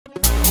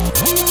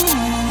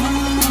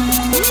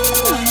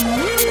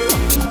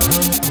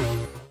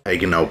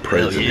Taking no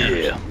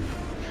prisoners. Yeah.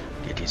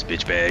 Get these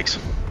bitch bags.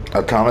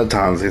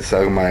 Automatons, they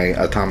suck my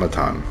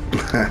automaton.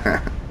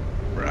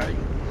 Right.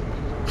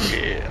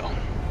 Yeah.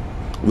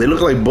 They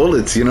look like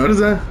bullets, you notice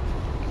that?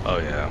 Oh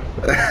yeah.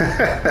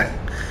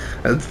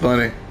 That's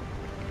funny.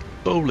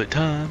 Bullet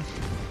time.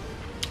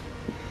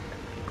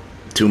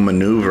 To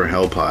maneuver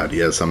Hellpod,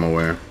 yes, I'm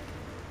aware.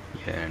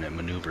 Yeah, and it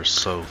maneuvers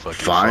so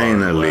fucking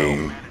Finally.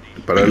 far. Wow.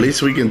 But at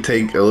least we can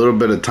take a little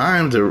bit of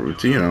time to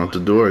you know, to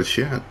do our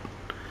shit.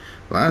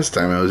 Last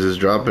time I was just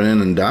dropping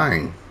in and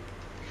dying.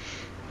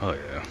 Oh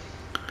yeah.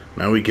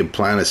 Now we can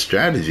plan a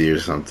strategy or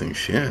something.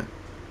 Shit.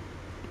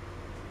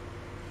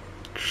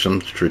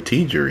 Some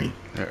strategery.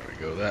 There we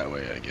go, that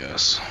way I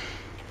guess.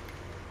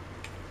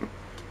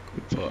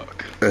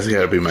 Fuck. That's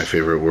gotta be my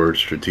favorite word,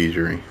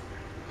 strategery.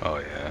 Oh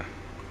yeah.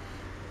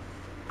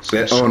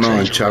 Yeah, oh no,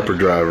 and chopper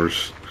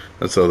drivers.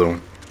 That's the other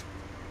one.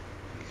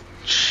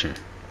 Shit.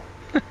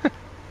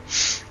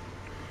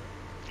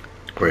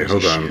 Wait,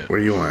 hold on. Shit. Where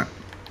you at?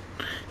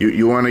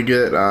 You want to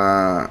get?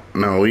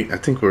 No, I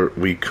think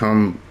we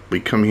come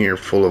here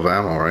full of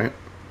ammo, right?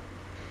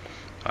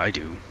 I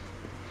do.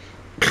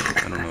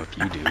 I don't know if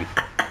you do.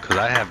 Because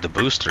I have the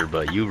booster,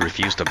 but you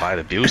refuse to buy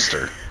the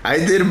booster. I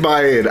did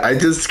buy it. I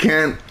just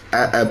can't.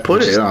 I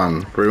put it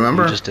on.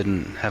 Remember? You just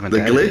haven't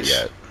the had glitch it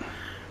yet.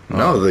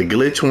 No, the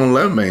glitch won't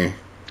let me.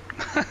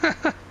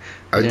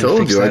 I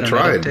told you. I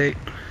tried.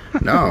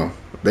 No,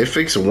 they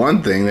fix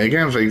one thing. They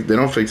can't fix. They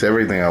don't fix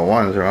everything at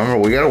once. Remember,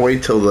 we gotta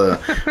wait till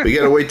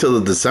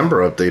the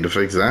December update to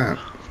fix that.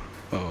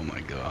 Oh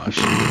my gosh.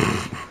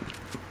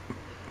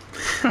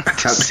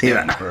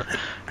 December.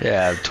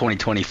 Yeah,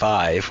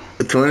 2025.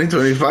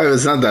 2025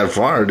 is not that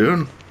far,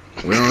 dude.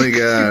 We only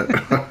got.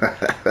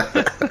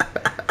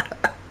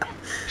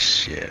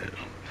 Shit.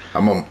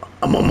 I'm on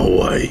my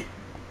way.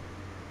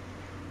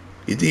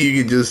 You think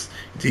you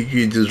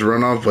could just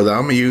run off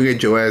without me? You can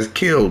get your ass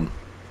killed.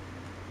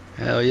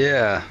 Hell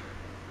yeah.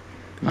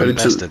 I'm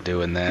best at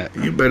doing that.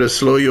 You better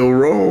slow your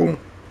roll.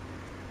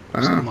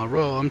 Slow my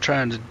roll. I'm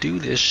trying to do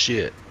this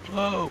shit.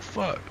 Oh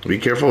fuck. Be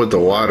careful with the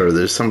water.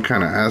 There's some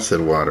kind of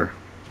acid water.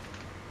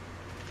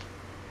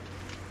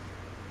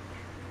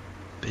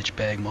 Bitch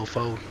bag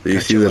mofo. Do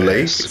you see the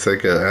lake? It's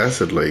like an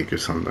acid lake or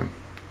something.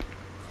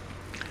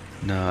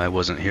 No, I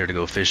wasn't here to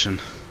go fishing.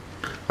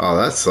 Oh,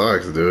 that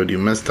sucks, dude. You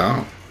missed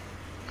out.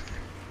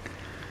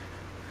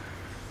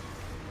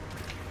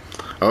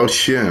 Oh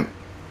shit.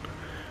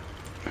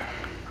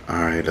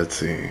 Alright, let's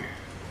see.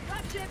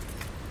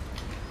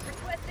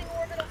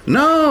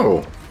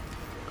 No!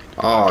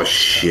 Oh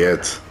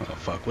shit. Oh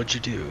fuck, what'd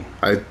you do?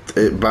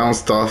 It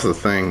bounced off the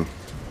thing.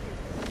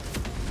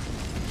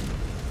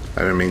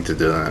 I didn't mean to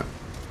do that.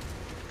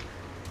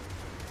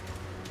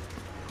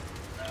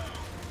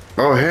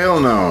 Oh hell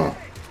no.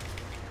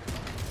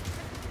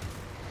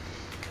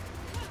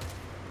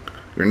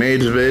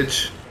 Grenades,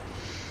 bitch.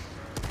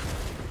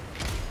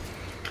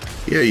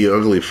 Yeah, you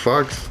ugly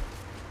fucks.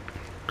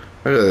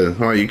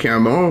 Why, you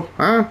can't move?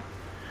 Huh?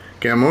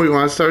 Can't move? You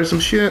want to start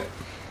some shit?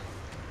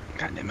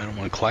 God damn, I don't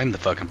want to climb the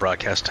fucking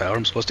broadcast tower.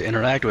 I'm supposed to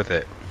interact with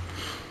it.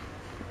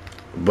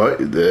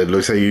 But it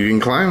looks like you can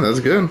climb.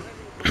 That's good.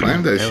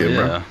 Climb that shit,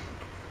 yeah.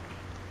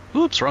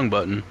 Bro. Oops, wrong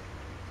button.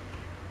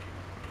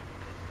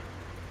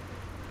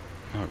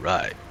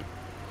 Alright.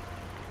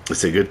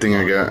 It's a good thing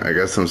I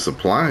got some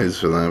supplies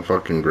for that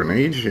fucking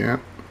grenade shit.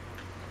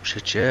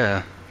 Shit,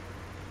 yeah.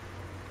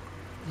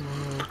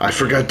 I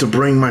forgot to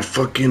bring my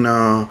fucking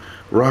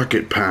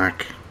rocket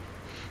pack.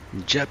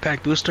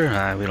 Jetpack booster?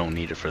 We don't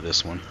need it for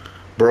this one.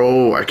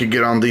 Bro, I could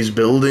get on these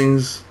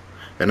buildings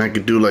and I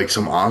could do like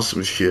some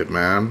awesome shit,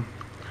 man.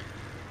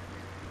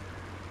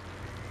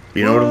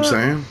 You know what I'm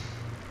saying?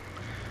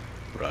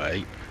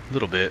 Right. A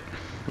little bit.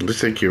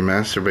 Looks like you're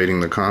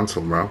masturbating the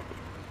console, bro.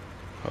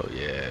 Oh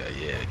yeah,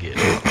 get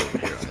it over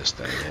here on this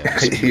thing.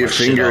 Yeah, you're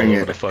fingering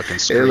it.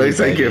 Screen, it looks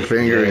baby. Like you're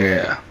fingering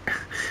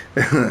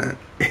it.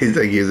 He's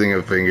like using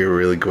a finger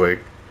really quick.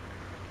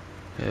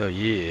 Hell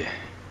yeah.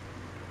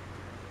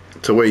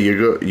 So wait,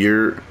 you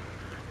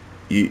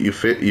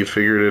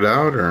figured it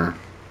out or?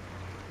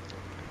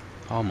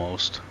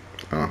 Almost.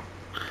 Oh,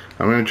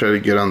 I'm gonna try to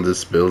get on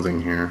this building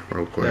here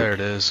real quick. There it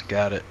is.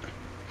 Got it.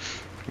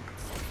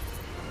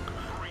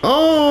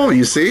 Oh,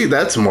 you see,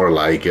 that's more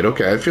like it.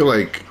 Okay, I feel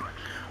like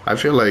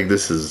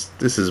this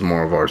is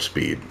more of our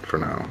speed for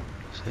now.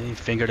 See,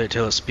 fingered it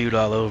till it spewed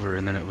all over,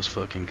 and then it was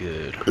fucking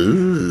good.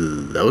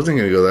 Ooh, I wasn't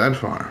gonna go that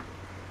far.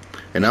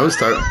 And I was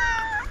talking.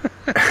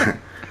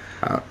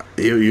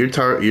 You're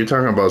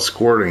talking about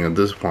squirting at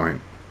this point.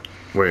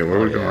 Wait, where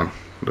are we going?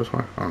 This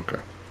way? Okay.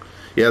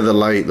 Yeah, the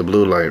light, the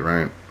blue light,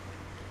 right?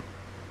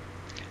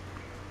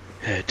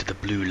 Head to the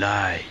blue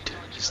light.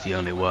 It's the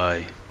only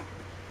way.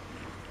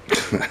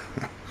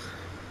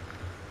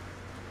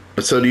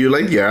 So do you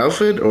like the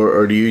outfit,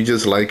 or do you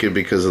just like it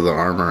because of the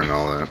armor and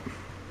all that?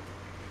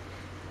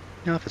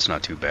 No, if it's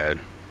not too bad.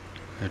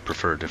 I'd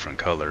prefer a different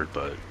color,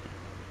 but...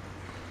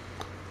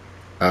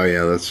 Oh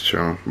yeah, that's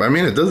true. But I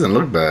mean, it doesn't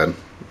look bad.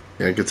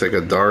 Yeah, it's like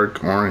a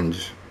dark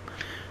orange.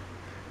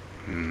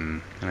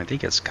 And I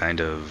think it's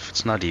kind of,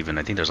 it's not even,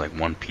 I think there's like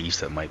one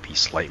piece that might be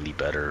slightly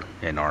better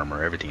in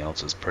armor. Everything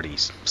else is pretty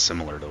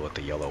similar to what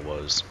the yellow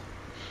was.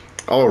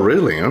 Oh,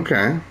 really?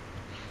 Okay.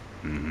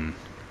 Mm-hmm.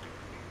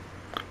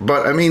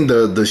 But I mean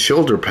the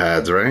shoulder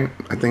pads, right?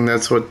 I think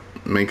that's what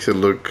makes it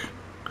look,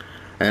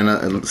 and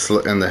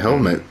the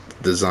helmet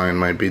design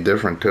might be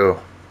different too.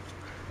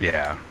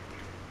 Yeah.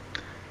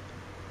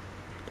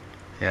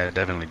 Yeah,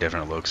 definitely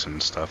different looks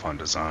and stuff on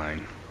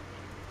design.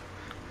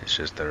 It's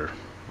just their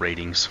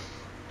ratings.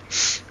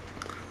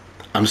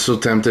 I'm so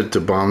tempted to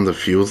bomb the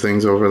fuel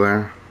things over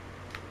there.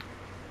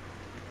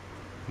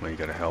 Well, you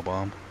got a hell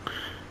bomb?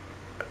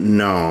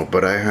 No,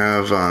 but I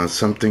have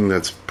something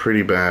that's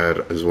pretty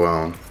bad as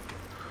well.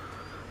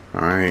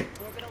 Alright.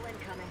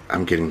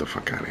 I'm getting the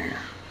fuck out of here.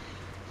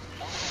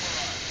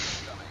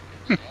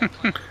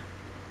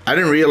 I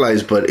didn't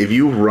realize, but if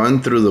you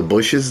run through the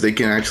bushes, they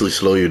can actually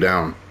slow you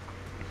down.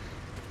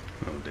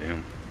 Oh,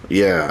 damn.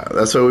 Yeah,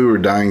 that's why we were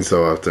dying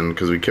so often,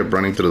 because we kept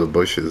running through the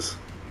bushes.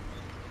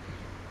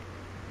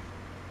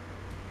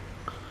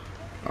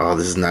 Oh,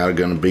 this is not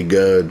gonna be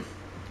good.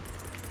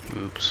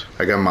 Oops.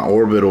 I got my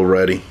orbital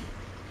ready.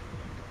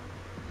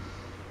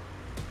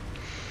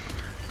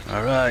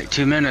 Alright,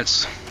 2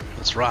 minutes.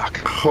 Let's rock.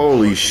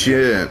 Holy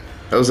shit.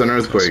 That was an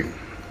earthquake.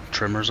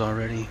 Tremors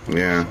already?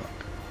 Yeah.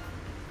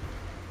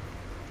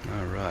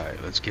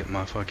 Alright, let's get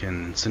my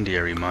fucking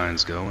incendiary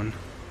mines going.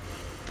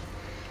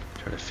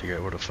 Try to figure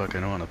out where the fuck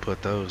I want to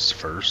put those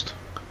first.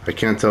 I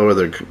can't tell where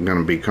they're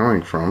gonna be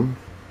coming from.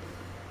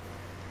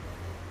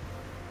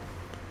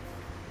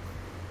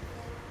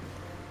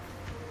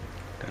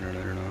 I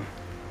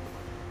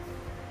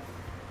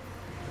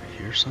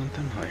hear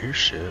something? I hear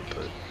shit,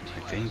 but I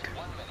think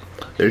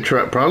They're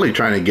probably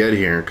trying to get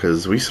here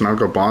because we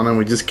snuck up on them.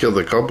 We just killed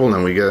a couple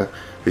and we got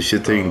this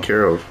shit taken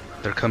care of.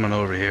 They're coming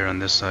over here on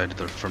this side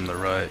from the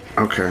right.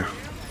 Okay.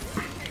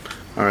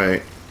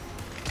 Alright.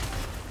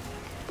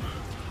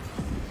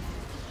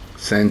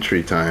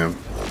 Sentry time.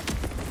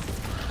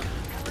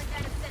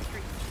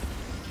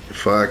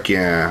 Fuck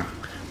yeah.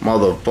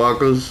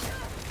 Motherfuckers.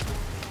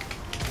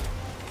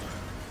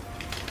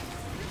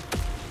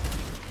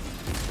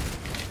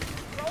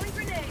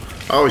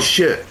 Oh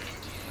shit.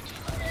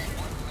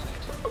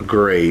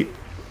 Great.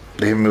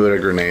 They hit me with a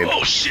grenade.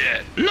 Oh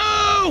shit!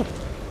 No!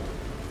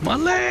 My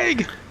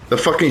leg! The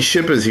fucking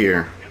ship is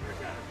here.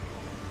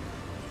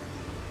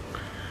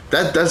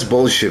 That's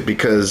bullshit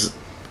because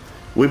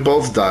we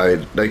both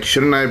died. Like,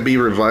 shouldn't I be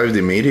revived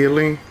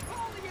immediately?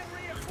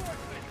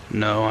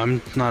 No,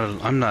 I'm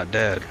not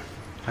dead.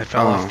 I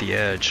fell off the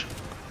edge.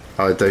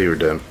 Oh, I thought you were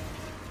dead.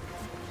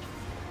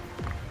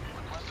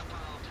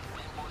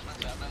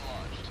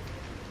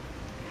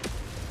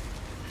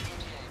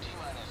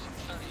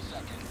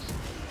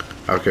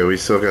 Okay, we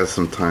still got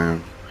some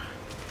time.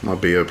 I'll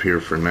be up here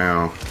for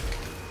now.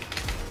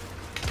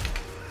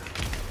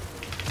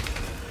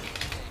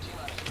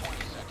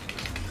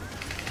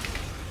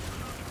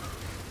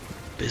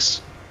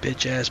 This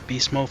bitch ass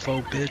beast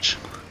mofo bitch.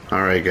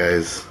 Alright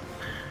guys.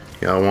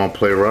 Y'all wanna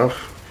play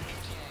rough?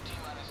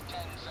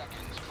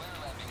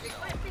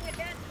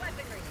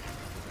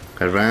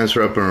 Advanced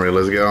weaponry,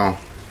 let's go.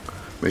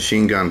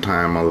 Machine gun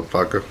time,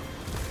 motherfucker.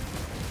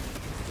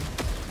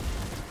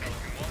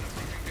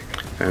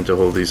 And to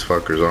hold these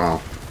fuckers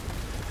off.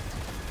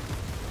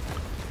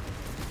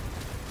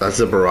 That's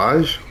the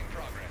barrage?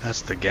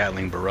 That's the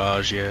Gatling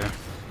barrage, yeah.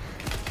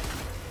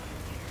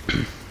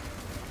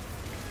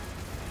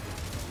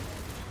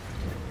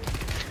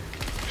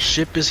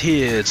 Ship is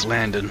here, it's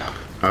landing.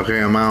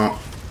 Okay, I'm out.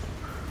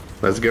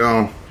 Let's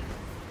go.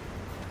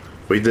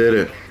 We did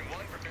it.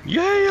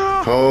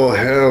 Yeah! Oh,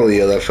 hell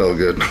yeah, that felt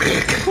good.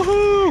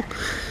 Woohoo!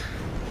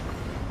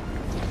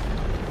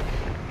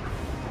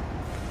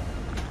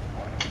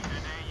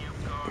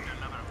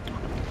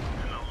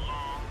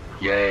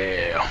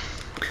 Yeah.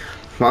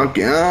 Fuck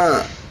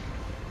yeah.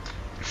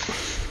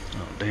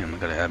 Oh, damn, I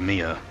gotta have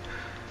me a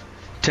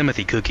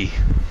Timothy cookie.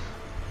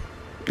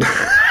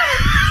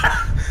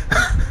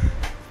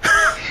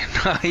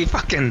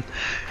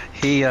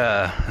 He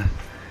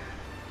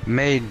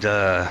made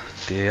the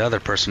other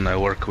person I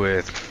work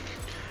with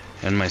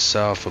and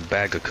myself a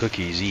bag of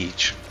cookies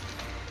each.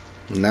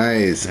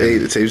 Nice.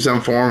 Hey, save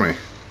some for me.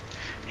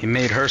 He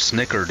made her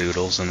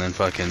snickerdoodles and then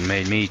fucking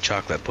made me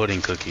chocolate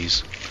pudding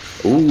cookies.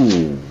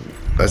 Ooh,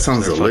 that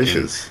sounds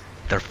delicious.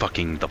 They're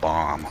fucking the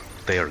bomb.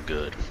 They are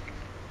good.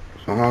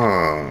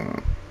 Oh,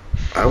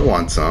 I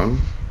want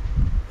some.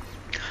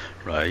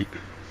 Right.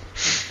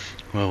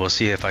 Well, we'll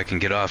see if I can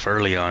get off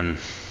early on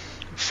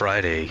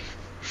Friday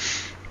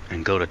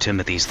and go to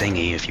Timothy's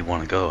thingy. If you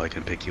want to go, I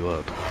can pick you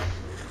up.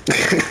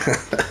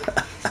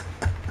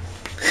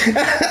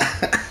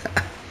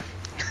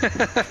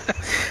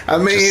 I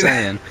made,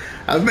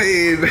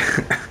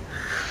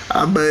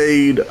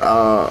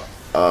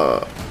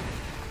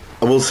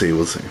 we'll see.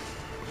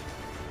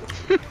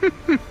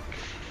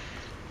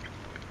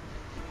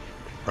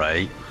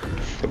 Right?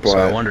 So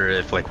I wonder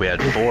if, like, we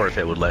had 4, if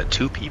it would let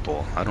 2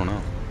 people. I don't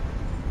know.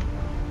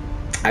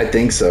 I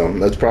think so.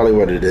 That's probably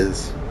what it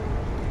is.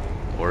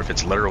 or if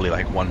it's literally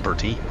like one per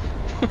team.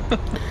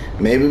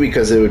 Maybe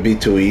because it would be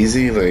too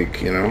easy,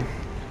 like, you know.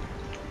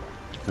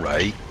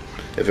 Right.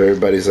 If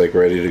everybody's like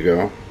ready to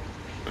go.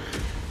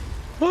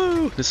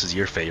 Woo! This is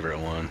your favorite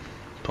one.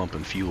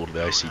 Pumping fuel to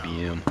the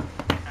ICBM.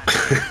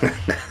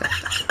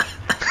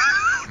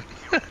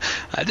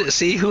 I didn't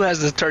see who has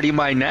the 30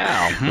 mine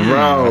now.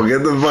 Bro,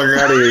 get the fuck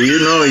out of here. You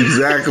know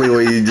exactly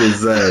what you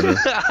just said.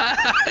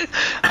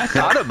 I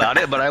thought about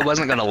it, but I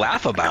wasn't going to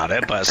laugh about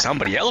it, but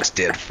somebody else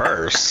did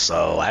first,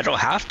 so I don't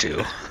have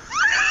to.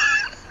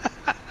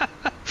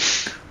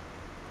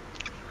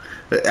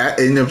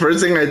 And the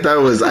first thing I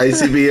thought was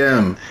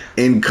ICBM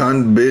in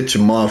cunt bitch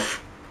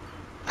muff.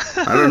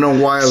 I don't know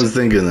why I was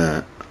thinking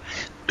that.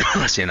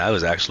 See, and I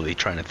was actually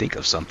trying to think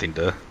of something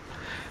to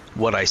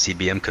what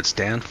ICBM could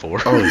stand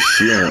for. Oh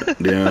shit,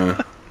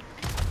 yeah.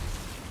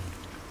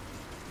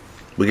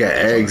 We got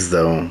eggs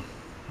though.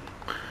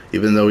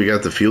 Even though we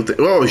got the fuel thing.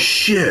 Oh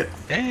shit!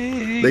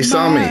 They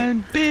saw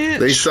me. Bitch.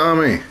 They saw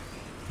me.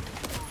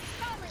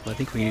 Well, I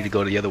think we need to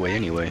go the other way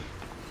anyway.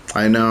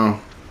 I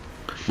know.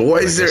 But why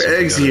is there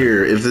eggs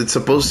here if it's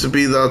supposed to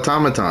be the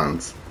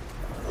automatons?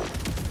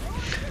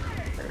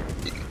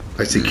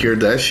 I secured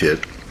that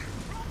shit.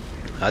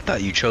 I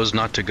thought you chose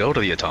not to go to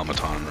the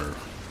automaton, or...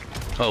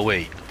 Oh,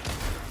 wait.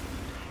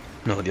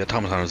 No, the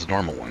automaton is the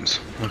normal ones.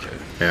 Okay.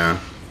 Yeah.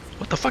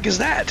 What the fuck is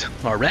that?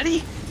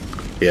 Already?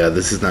 Yeah,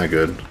 this is not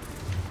good.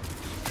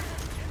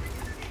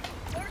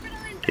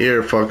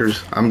 Here,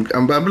 fuckers. I'm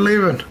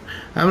believing.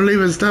 I'm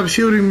believing. Stop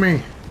shooting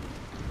me.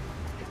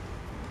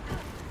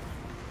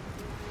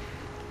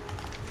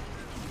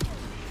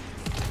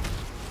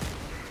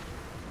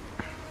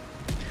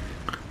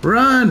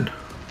 Run!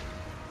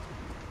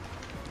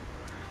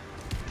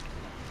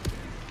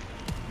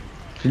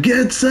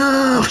 Get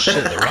some! Oh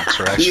shit, the rocks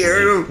are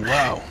actually...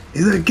 Wow.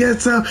 He's like,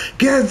 get some!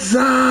 Get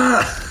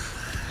some!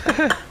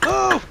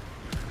 Oh!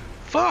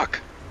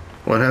 Fuck!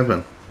 What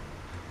happened?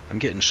 I'm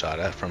getting shot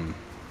at from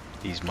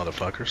these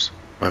motherfuckers.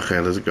 Okay,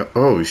 let's go.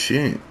 Oh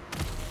shit.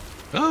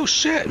 Oh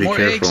shit, Be more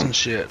careful. eggs and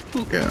shit.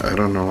 Ooh. Yeah, I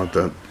don't know what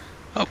that...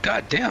 Oh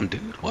goddamn,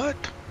 dude, what?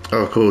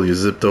 Oh cool, you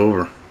zipped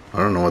over. I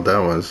don't know what that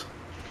was.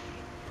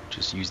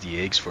 Just use the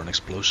eggs for an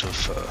explosive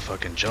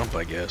fucking jump,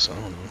 I guess. I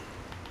don't know.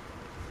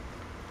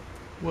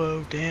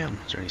 Whoa, damn.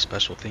 Is there any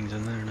special things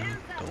in there? No,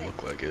 don't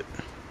look like it.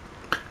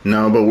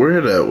 No, but we're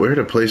at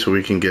a place where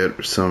we can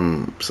get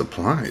some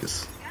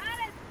supplies.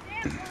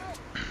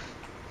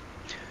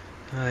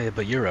 Yeah,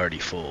 but you're already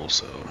full,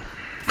 so...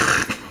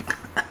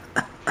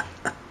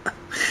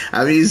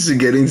 I'm used to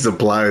getting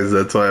supplies,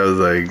 that's why I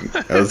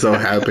was so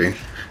happy.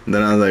 And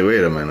then I was like,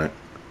 wait a minute.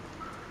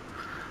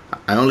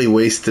 I only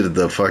wasted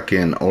the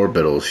fucking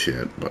orbital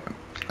shit, but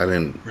I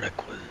didn't...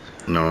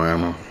 No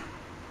ammo.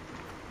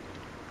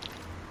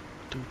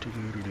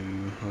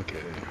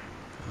 Okay.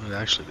 Well,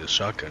 actually, the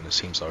shotgun, it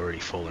seems already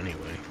full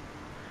anyway.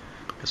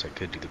 Guess I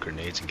could do the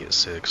grenades and get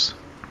 6.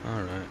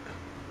 Alright.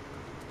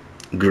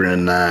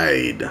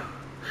 Grenade.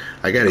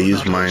 I gotta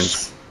use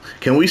mines.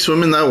 Can we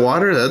swim in that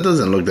water? That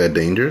doesn't look that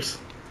dangerous.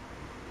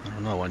 I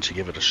don't know. Why don't you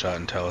give it a shot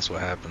and tell us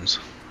what happens?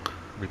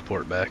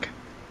 Report back.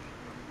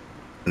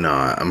 No,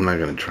 I'm not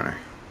gonna try.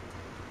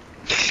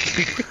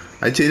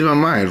 I changed my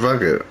mind.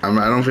 Fuck it. I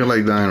don't feel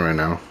like dying right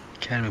now.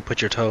 Can't even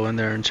put your toe in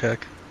there and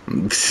check.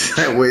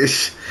 I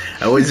wish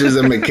there's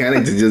a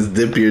mechanic to just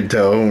dip your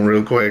toe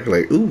real quick.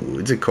 Like, ooh,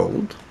 is it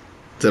cold?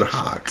 Is it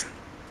hot?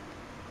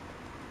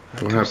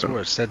 What happened?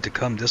 It said to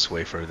come this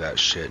way for that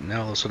shit.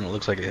 Now all of a sudden it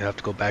looks like you have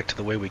to go back to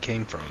the way we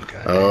came from.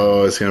 God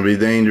oh, it's gonna be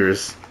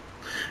dangerous.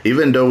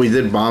 Even though we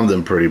did bomb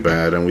them pretty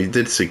bad, and we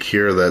did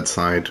secure that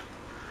side,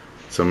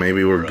 so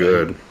maybe we're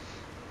good.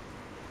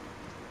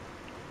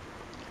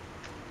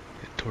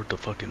 Toward the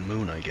fucking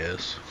moon, I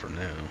guess, for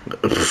now.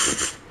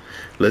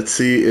 Let's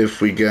see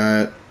if we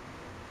got...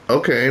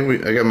 Okay,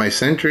 I got my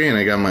sentry and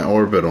I got my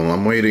orbital.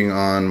 I'm waiting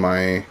on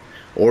my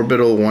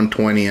orbital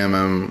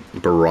 120mm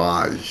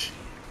barrage.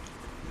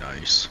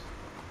 Nice.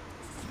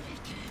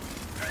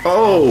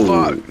 Oh!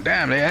 Fuck.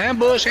 Damn, they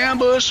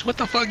ambush! What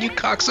the fuck, you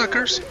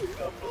cocksuckers?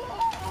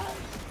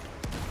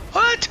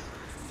 What?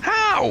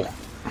 How?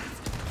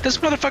 This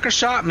motherfucker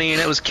shot me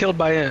and it was killed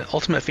by an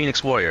ultimate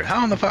Phoenix Warrior.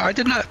 How in the fuck? I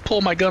did not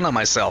pull my gun on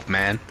myself,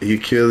 man. You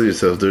killed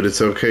yourself, dude.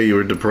 It's okay. You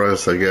were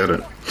depressed. I get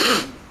it.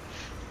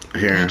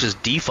 Here. It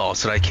just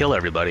defaults that I kill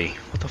everybody.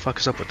 What the fuck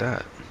is up with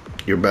that?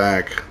 You're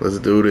back. Let's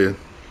do this.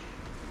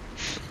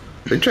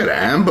 They try to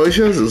ambush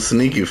us, those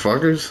sneaky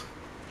fuckers.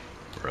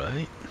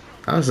 Right.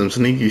 That was some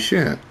sneaky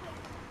shit.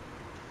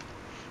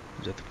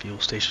 Is that the fuel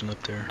station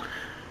up there?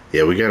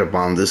 Yeah, we gotta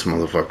bomb this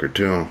motherfucker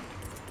too.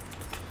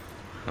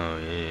 Oh,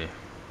 yeah.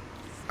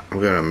 I'm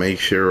gonna make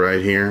sure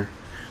right here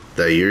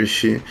that your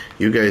shit,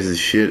 you guys'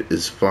 shit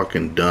is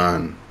fucking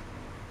done.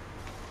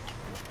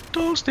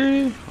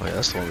 Toasty! Oh yeah,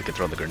 that's the one we could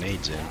throw the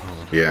grenades in.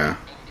 Huh? Yeah.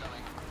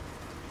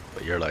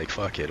 But you're like,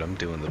 fuck it, I'm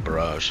doing the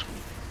barrage.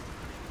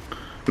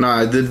 No,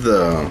 I did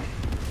the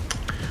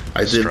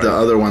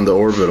other one, the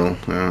orbital.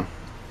 Yeah.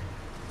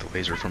 The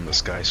laser from the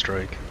sky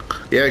strike.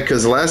 Yeah,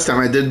 because last time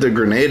I did the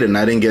grenade and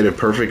I didn't get it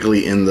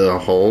perfectly in the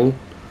hole.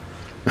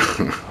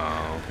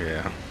 Oh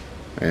yeah.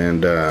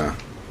 And I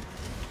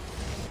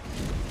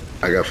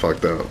got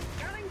fucked up.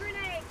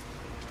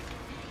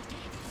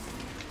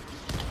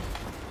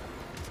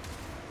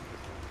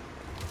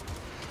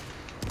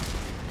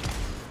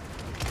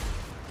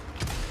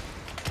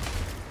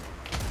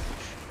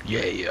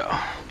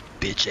 Yeah,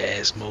 bitch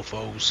ass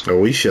mofos. Oh,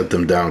 we shut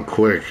them down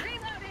quick.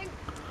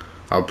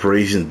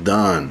 Operation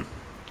done.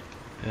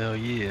 Hell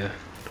yeah.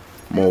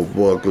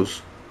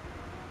 Motherfuckers.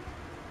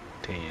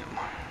 Damn.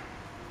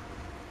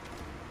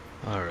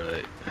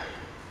 Alright.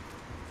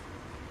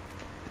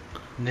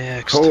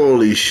 Next.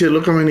 Holy shit,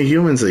 look how many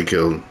humans they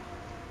killed.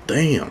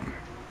 Damn.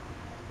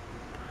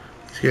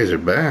 These guys are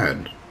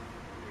bad.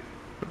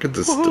 Look at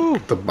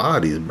the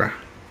bodies, bruh.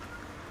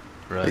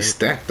 Right. They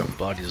stacked them.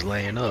 Bodies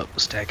laying up,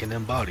 stacking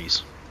them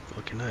bodies.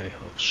 Fucking A.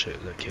 Oh shit,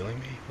 is that killing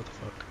me? What the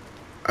fuck?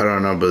 I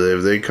don't know, but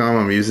if they come,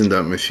 I'm using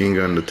that machine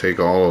gun to take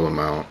all of them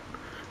out.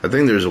 I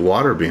think there's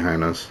water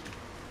behind us.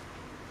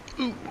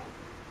 Ooh.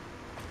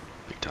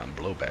 Big time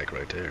blowback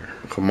right there.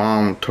 Come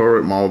on,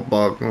 turret,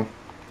 motherfucker.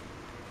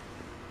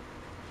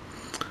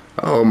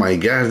 Oh my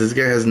god, this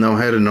guy has no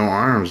head and no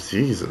arms.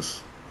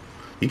 Jesus.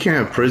 You can't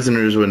have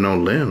prisoners with no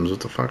limbs.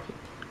 What the fuck?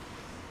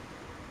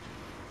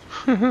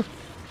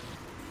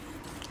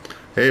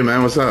 Hey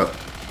man, what's up?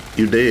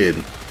 You dead.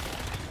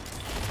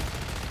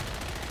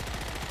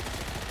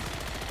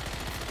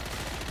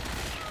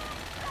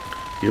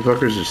 You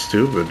fuckers are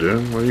stupid,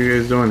 dude. What are you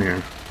guys doing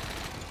here?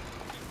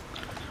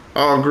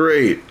 Oh,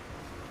 great.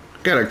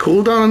 Got a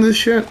cooldown on this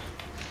shit?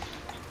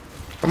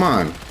 Come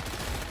on.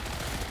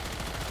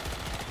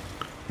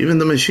 Even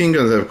the machine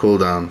guns have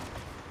cooldown.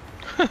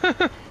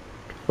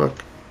 Fuck.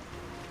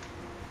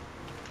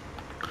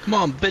 Come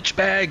on, bitch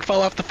bag.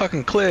 Fall off the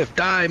fucking cliff.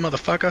 Die,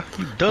 motherfucker.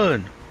 You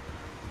done.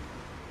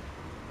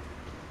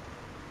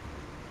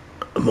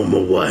 I'm on my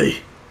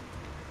way.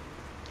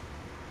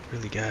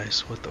 Really,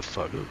 guys? What the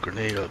fuck? Ooh,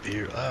 grenade up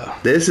here. Ah.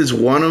 This is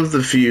one of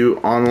the few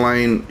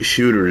online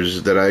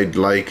shooters that I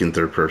like in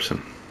third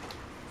person.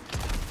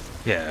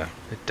 Yeah,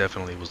 it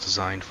definitely was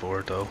designed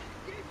for it, though.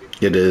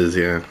 It is,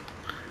 yeah.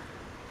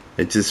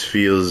 It just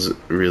feels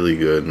really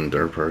good in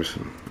third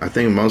person. I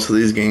think most of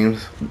these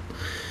games,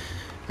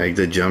 like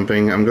the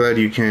jumping, I'm glad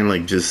you can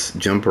like just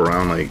jump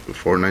around like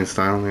Fortnite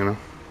style, you know?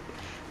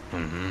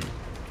 Mm-hmm.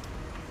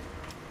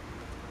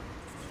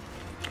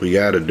 We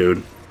got it,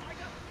 dude.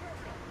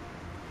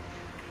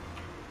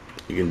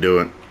 You can do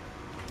it.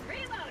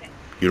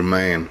 You're a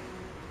man.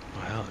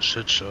 Well, it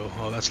should show.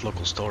 Oh, that's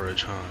local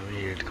storage, huh?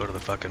 We need to go to the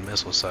fucking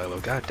missile silo.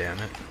 God damn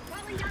it.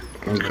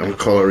 I'm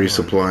call it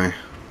resupply.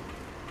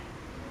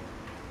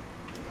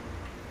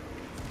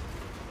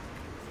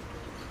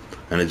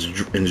 And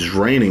it's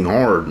raining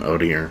hard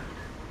out here.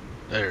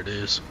 There it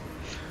is.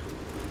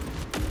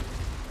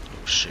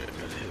 Oh shit,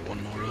 gotta hit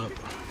one more up.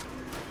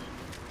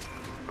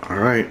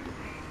 Alright.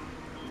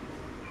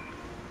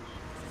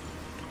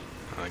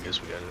 I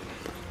guess we gotta...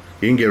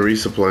 You can get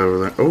resupply over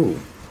there. Oh.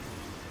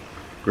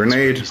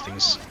 Grenade. These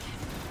things...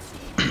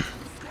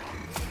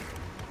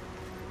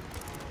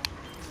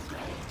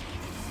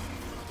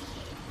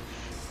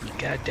 You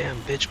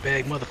goddamn bitch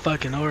bag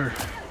motherfucking or.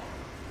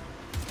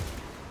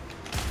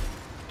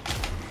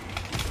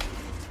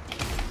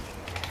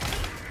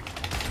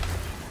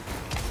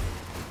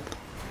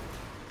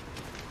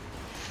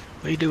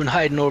 What are you doing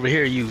hiding over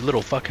here, you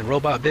little fucking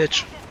robot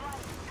bitch?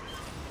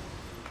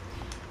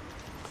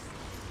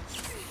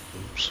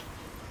 Oops.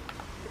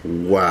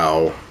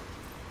 Wow.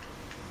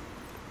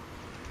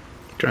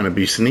 Trying to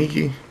be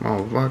sneaky,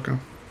 motherfucker.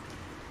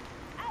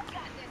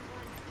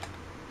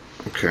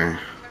 Okay.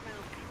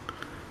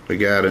 We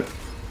got it.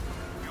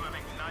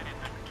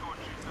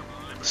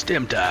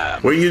 Stem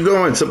time. Where you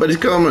going? Somebody's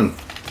coming.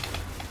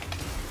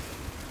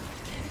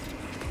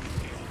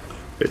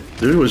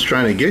 Dude was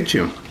trying to get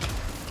you.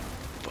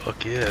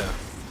 Fuck yeah.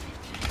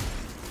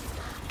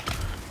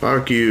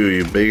 Fuck you,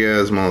 you big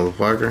ass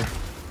motherfucker.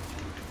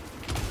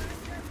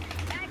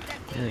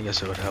 Yeah, I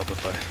guess it would help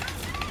if I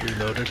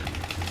reloaded.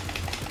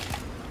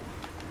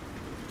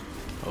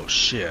 Oh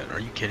shit, are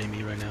you kidding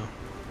me right now?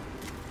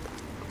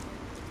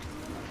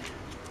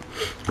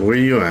 Where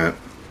you at?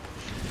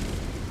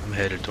 I'm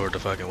headed toward the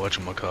fucking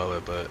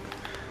whatchamacallit, but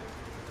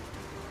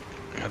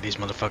these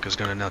motherfuckers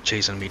gonna now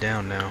chasing me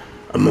down now.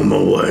 I'm on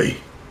my way.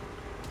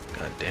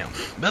 God damn.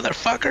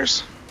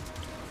 Motherfuckers!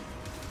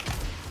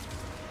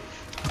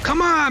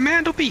 Come on,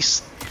 man, don't be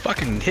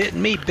fucking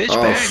hitting me, bitch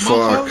Oh bag,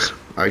 fuck. mofos.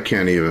 I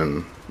can't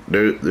even.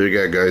 They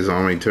got guys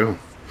on me too.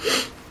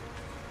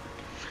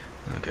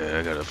 Okay,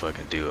 I gotta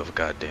fucking do a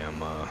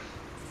goddamn, I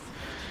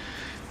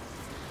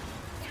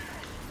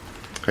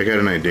got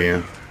an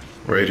idea.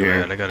 Right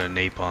here. I got a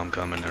napalm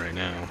coming right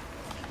now.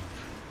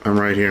 I'm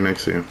right here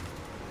next to you.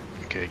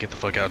 Okay, get the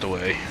fuck out of the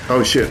way.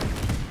 Oh shit.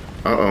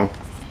 Uh-oh.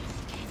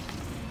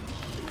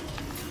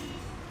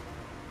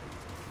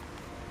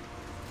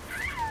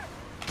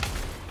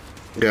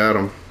 Got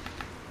him.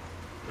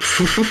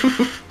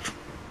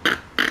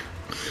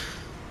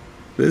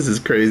 This is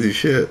crazy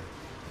shit.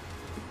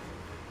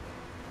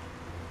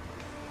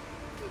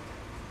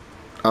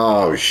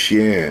 Oh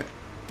shit.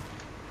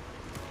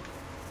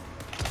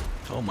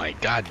 Oh Oh my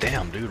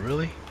goddamn, dude,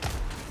 really?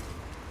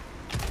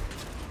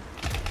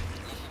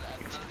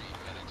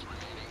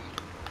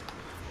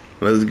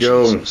 Let's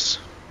go. Jesus.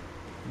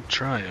 I'm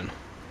trying.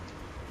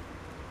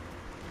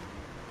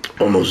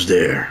 Almost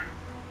there.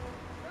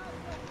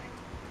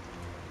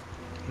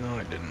 No,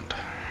 I didn't.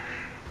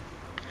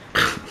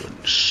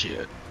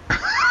 Shit.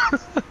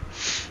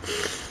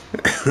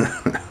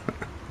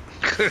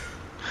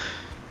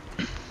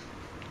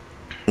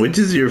 Which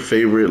is your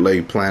favorite,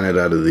 like, planet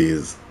out of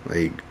these?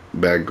 Like,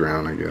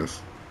 background, I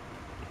guess.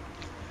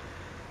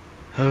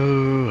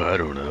 Oh, I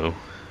don't know.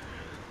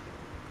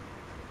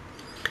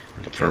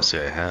 I can't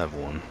say I have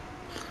one.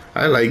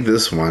 I like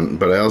this one,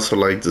 but I also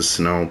like the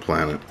snow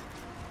planet.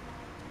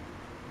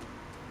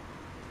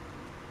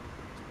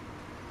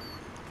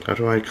 How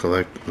do I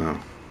collect? No.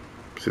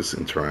 Just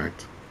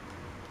interact.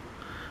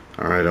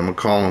 Alright, I'm gonna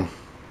call him.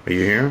 Are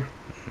you here?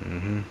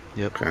 Mm-hmm.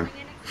 Yep. Okay. I'm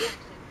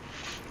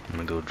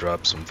gonna go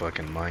drop some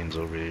fucking mines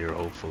over here,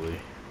 hopefully.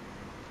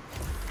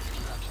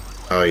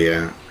 Oh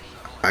yeah.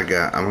 I'm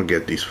gonna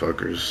get these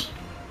fuckers.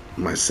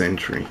 My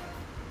sentry.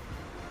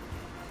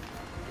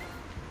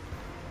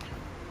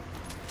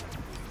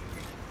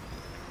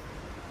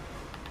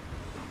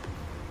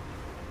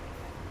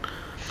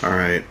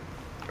 Alright.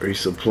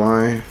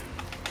 Resupply.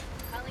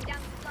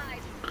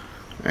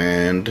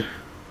 And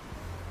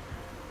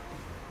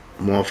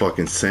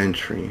motherfucking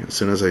sentry. As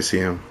soon as I see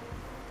him.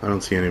 I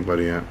don't see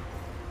anybody yet.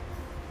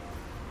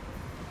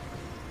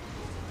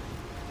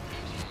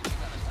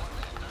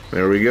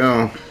 There we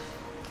go.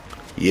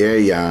 Yeah,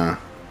 yeah.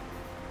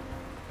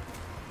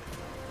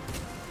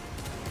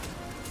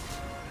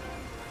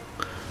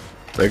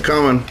 They're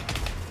coming.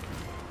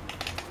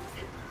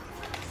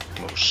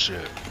 Oh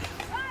shit.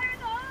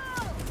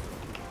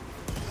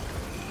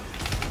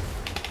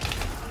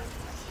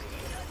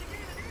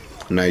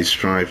 Nice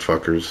try,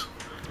 fuckers.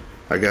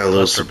 I got a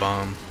Cluster little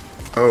bomb.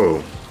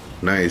 Oh,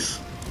 nice.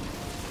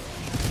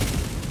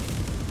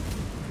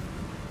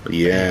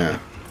 Yeah.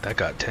 That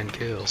got 10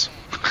 kills.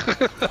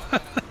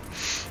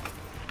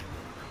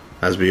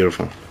 That's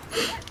beautiful.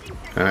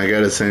 And I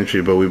got a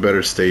sentry, but we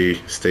better stay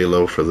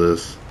low for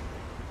this.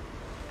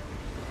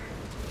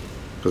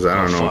 Cause I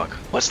don't know. Fuck.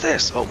 What's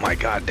this? Oh my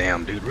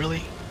goddamn, dude, really?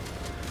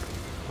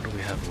 What do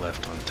we have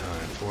left on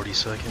time? 40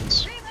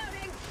 seconds?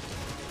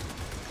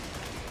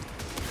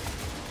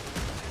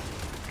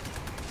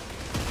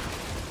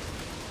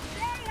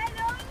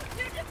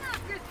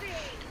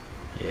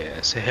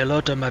 Yeah, say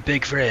hello to my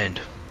big friend.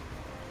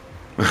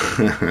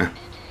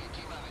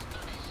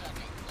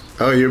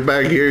 Oh, you're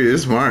back here. You're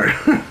smart.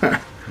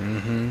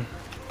 Mm-hmm.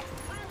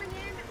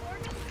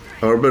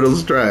 Orbital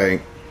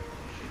strike.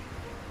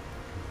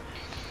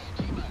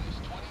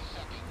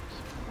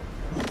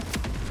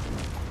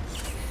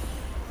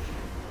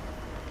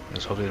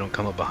 Let's hope they don't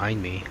come up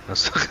behind me.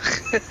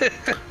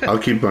 I'll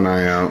keep an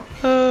eye out.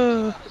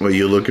 Well,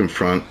 you look in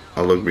front.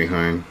 I'll look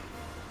behind.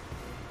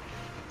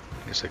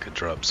 Guess I could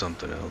drop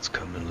something else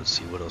coming. Let's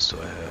see, what else do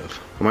I have?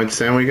 How much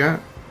sand we got?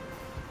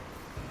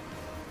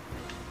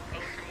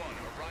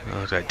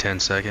 Oh, got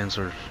 10 seconds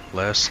or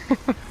less. Here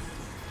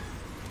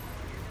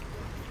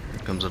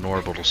comes an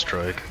orbital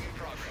strike.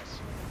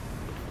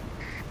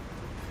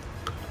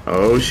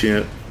 Oh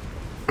shit.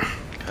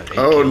 Got 8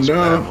 Oh kills with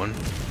that no. one.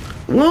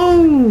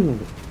 Whoa.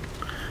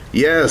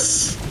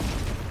 Yes.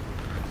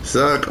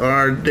 Suck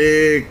our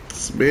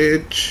dicks,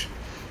 bitch.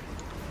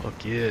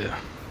 Fuck yeah.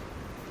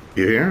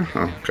 You here?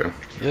 Oh, okay.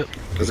 Yep.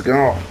 Let's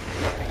go.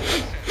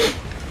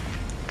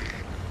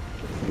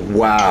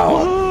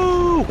 Wow.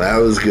 Woo! That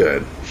was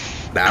good.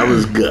 That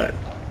was good.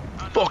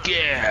 Fuck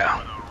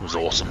yeah. It was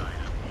awesome.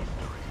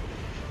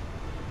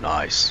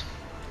 Nice.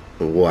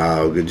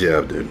 Wow, good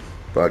job, dude.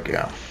 Fuck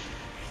yeah.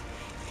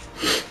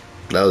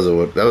 That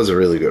was a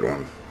really good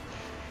one.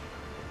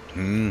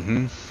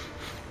 Mm-hmm.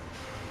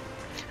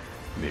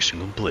 Mission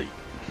complete.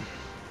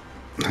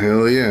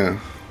 Hell yeah.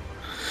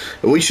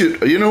 We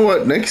should, you know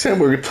what? Next time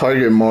we're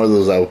targeting more of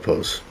those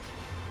outposts.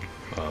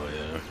 Oh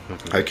yeah.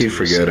 I keep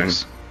forgetting.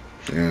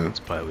 Yeah. That's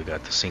probably we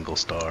got the single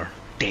star.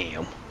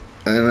 Damn.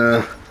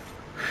 And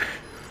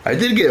I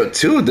did get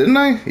 2, didn't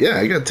I? Yeah,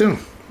 I got 2.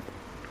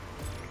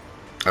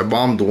 I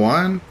bombed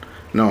 1.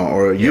 No,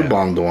 or you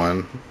bombed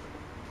 1.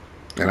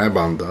 And I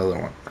bombed the other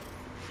one.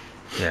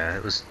 Yeah,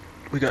 it was.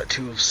 We got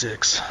 2 of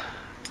 6.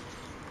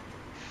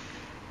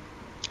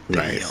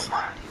 Nice. Damn.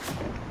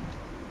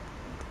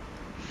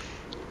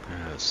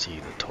 Let's see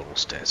the total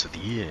stats at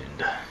the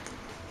end.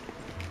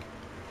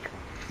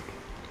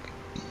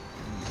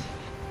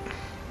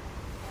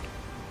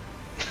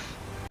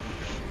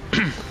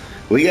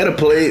 We gotta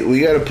play,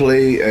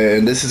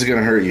 and this is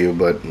gonna hurt you,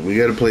 but we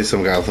gotta play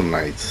some Gotham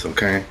Knights,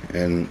 okay?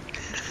 And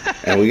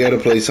we gotta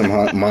play some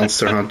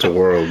Monster Hunter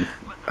World.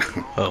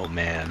 Oh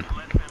man.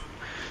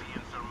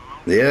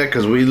 Yeah,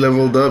 cause we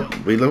leveled up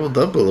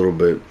a little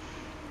bit.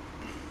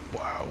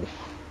 Wow.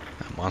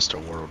 That Monster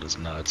World is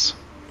nuts.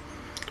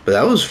 But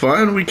that was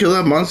fun. We killed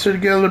that monster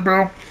together,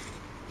 bro.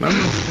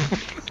 Remember?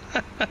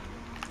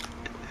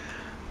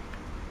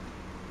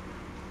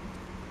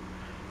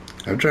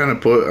 I'm trying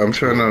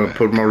to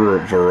put more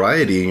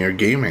variety in your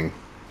gaming.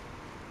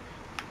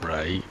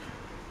 Right.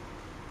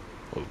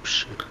 Oh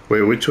shit.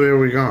 Wait, which way are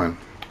we going?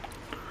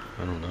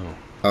 I don't know.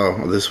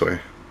 Oh, this way.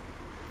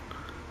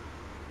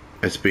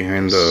 It's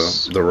behind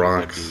the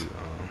rocks.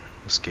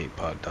 Escape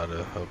pod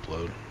data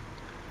upload.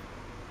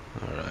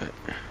 Alright.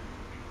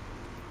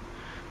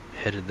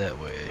 Headed that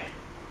way.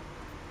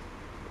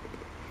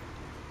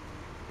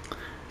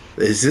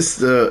 Is this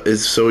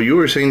so you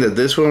were saying that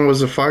this one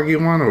was a foggy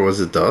one, or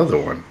was it the other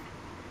one?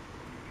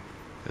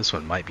 This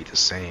one might be the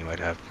same. I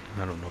don't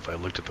know if I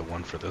looked at the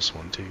one for this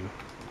one too.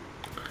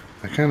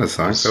 That kind of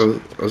sucks. I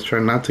was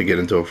trying not to get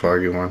into a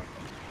foggy one.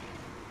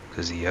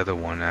 Because the other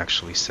one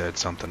actually said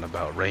something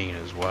about rain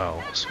as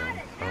well, so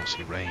I don't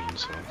see rain,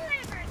 so...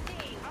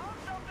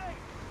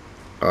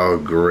 Oh,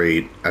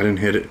 great. I didn't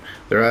hit it.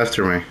 They're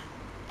after me.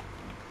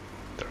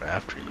 They're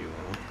after you,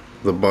 huh?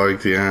 The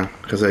bugs, yeah.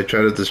 Because I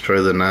tried to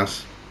destroy the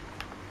nest.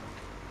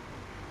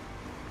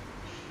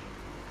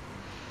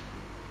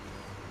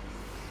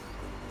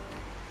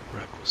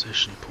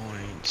 Requisition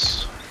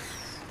points.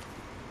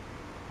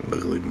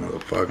 Ugly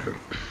motherfucker.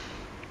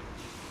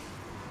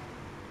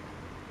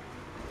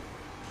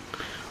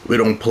 We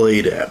don't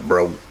play that,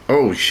 bro.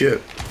 Oh,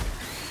 shit.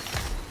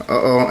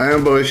 Uh-oh,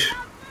 ambush.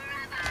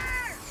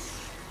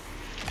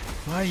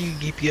 Why do you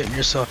keep getting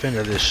yourself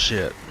into this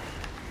shit?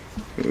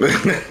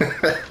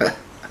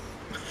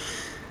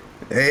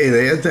 Hey,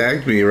 they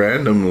attacked me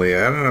randomly.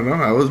 I don't know.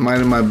 I was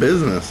minding my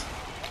business.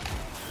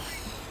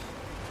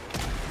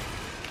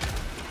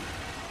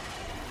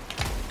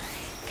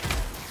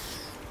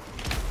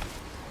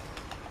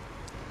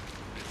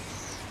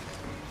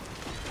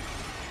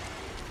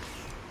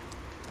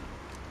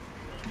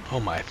 Oh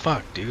my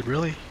fuck, dude,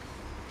 really?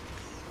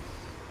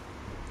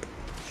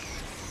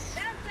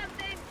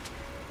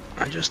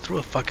 I just threw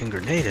a fucking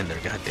grenade in there,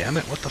 god damn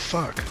it, what the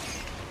fuck?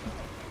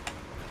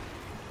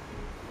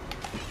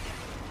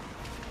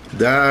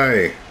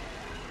 Die.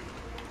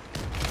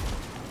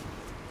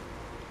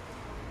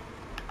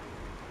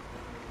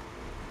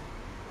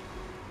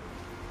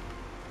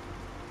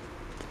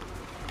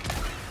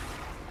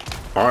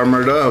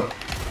 Armored up,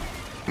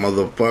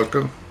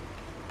 motherfucker.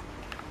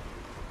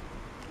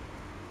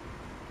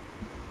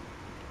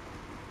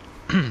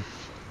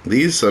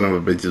 These son of a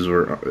bitches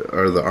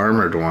are the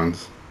armored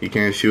ones. You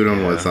can't shoot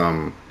them with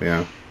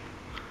yeah.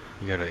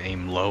 You gotta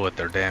aim low at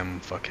their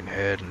damn fucking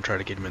head and try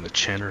to get them in the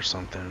chin or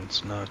something.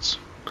 It's nuts.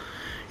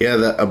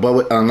 Yeah,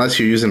 but unless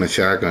you're using a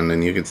shotgun,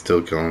 then you can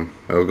still kill them.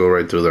 It'll go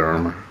right through their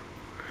armor.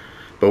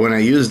 But when I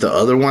used the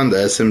other one, the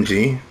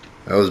SMG,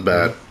 that was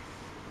bad.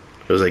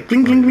 It was like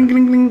cling, cling, cling,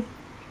 cling, cling.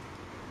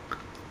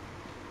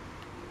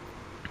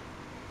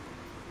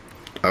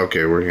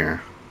 Okay, we're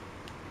here.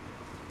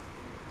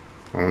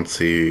 I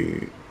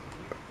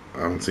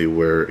don't see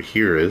where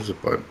here is,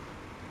 but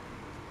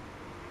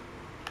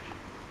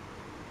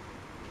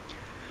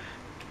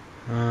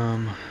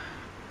oh,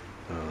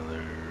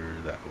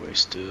 they're that way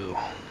still.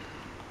 What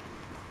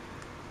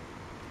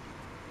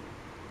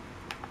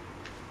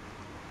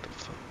the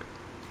fuck?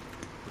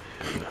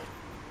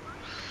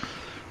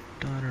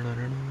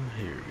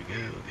 Here we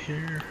go,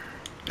 here.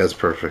 that's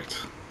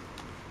perfect.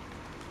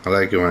 I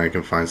like it when I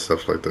can find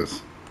stuff like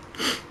this.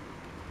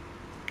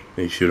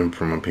 You shoot him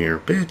from up here.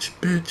 Bitch,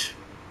 bitch.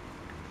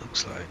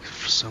 Looks like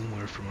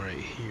somewhere from right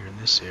here in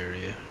this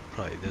area.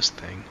 Probably this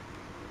thing.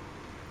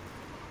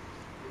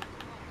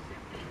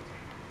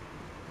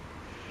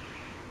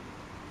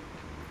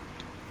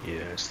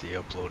 Yeah, it's the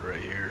upload right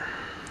here.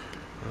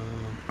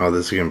 Oh,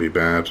 this is gonna be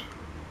bad.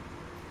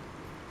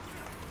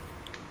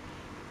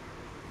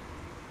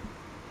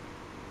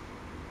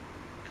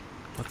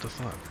 What the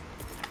fuck?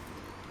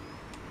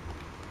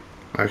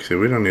 Actually,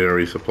 we don't need a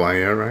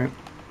resupply yet, right?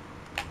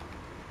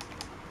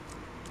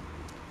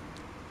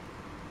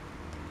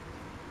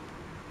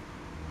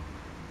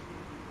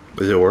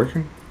 Is it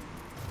working?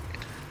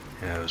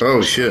 Yeah,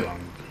 oh shit!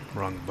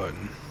 Wrong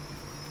button.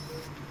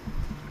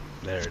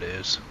 There it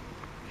is.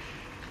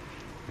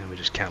 And we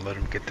just can't let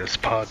him get this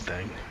pod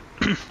thing.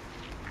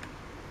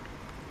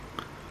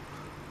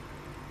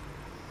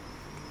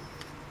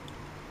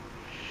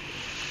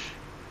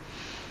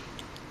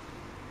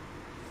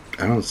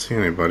 I don't see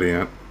anybody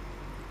yet.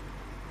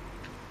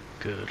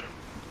 Good.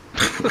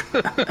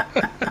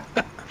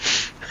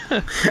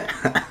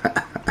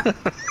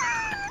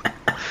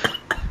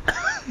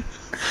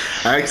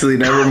 Actually,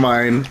 never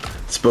mind.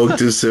 Spoke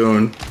too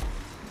soon.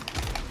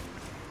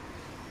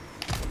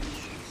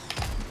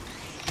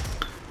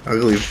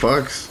 Ugly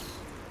fucks.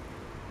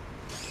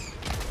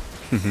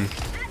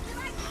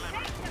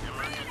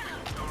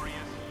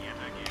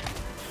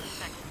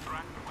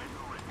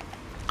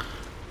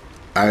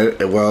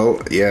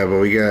 Well, yeah, but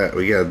we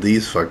got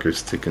these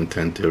fuckers to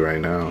contend to right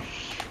now.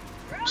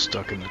 I'm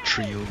stuck in the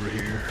tree over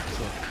here.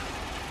 Fuck.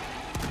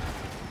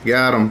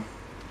 Got him.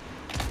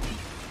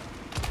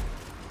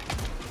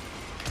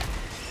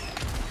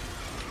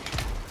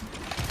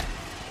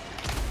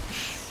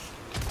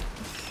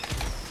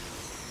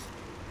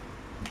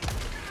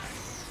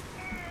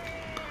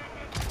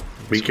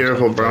 Be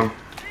careful, bro.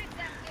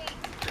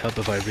 Help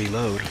if I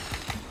reload.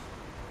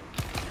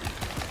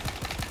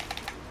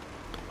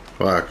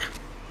 Fuck.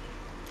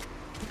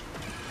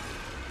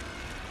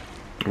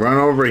 Run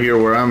over here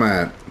where I'm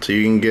at, so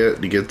you can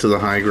get to the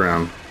high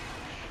ground.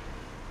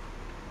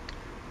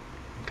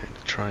 I'm kind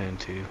of trying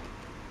to.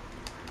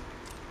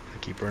 I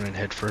keep running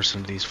head first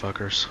into these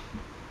fuckers.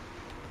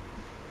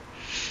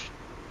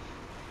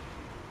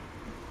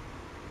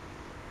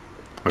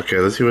 Okay,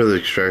 let's see where the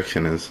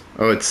extraction is.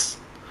 Oh, it's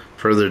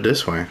further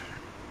this way.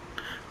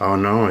 Oh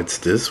no, it's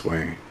this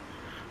way.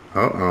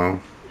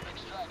 Uh-oh.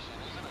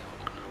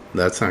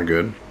 That's not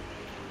good.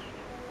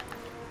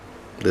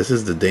 This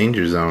is the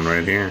danger zone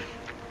right here.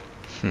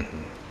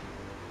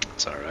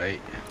 It's alright.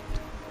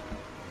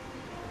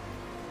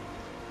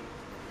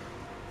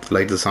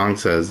 Like the song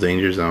says,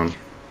 danger zone.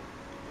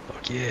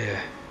 Fuck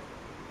yeah.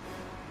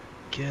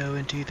 Go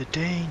into the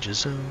danger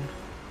zone.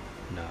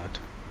 Not.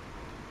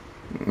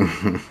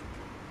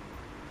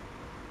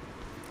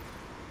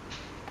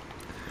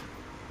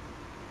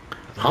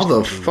 How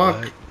the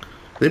fuck?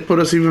 They put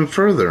us even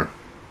further.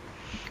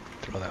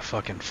 Through all that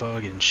fucking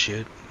fog and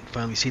shit.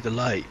 Finally see the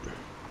light.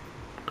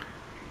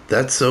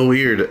 That's so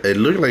weird. It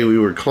looked like we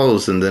were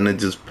close and then it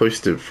just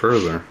pushed it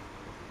further.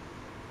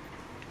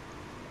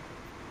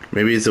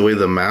 Maybe it's the way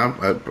the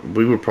map...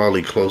 we were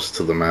probably close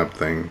to the map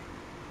thing.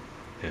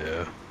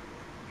 Yeah.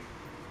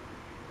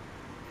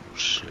 Oh,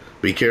 shit.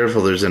 Be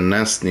careful, there's a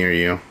nest near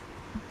you.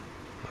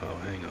 Oh,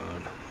 hang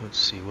on. Let's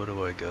see, what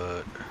do I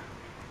got?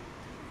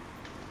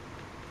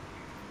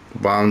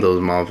 Bomb those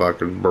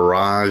motherfuckers.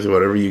 Barrage,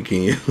 whatever you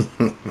can use.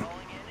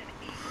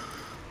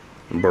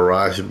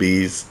 Barrage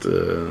Beast,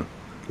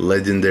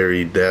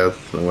 Legendary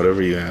Death,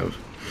 whatever you have.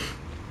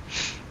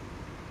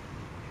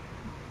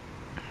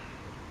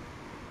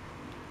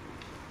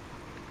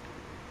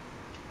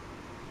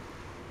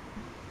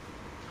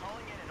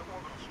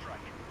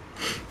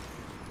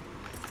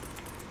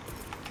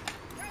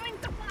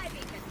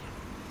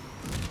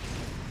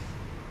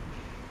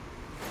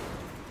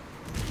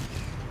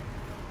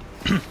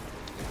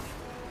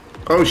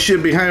 Oh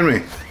shit, behind me.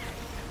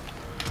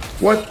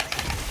 What?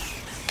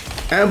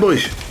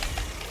 Ambush.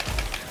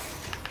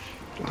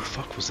 What the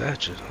fuck was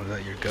that? Was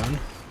that your gun?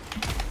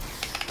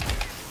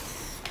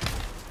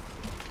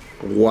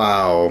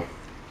 Wow.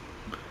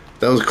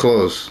 That was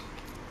close.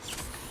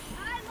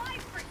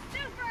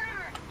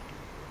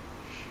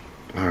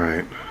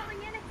 Alright.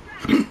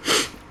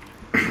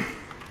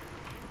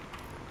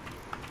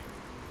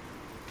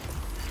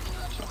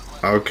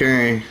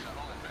 Okay.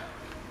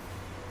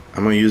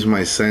 I'm gonna use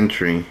my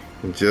sentry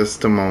in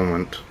just a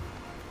moment.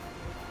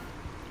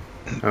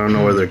 I don't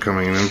know where they're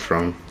coming in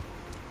from.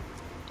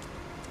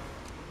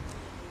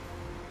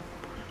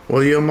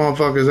 Where you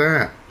motherfuckers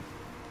at?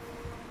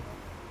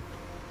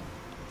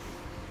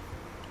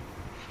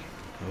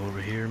 Over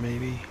here,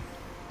 maybe?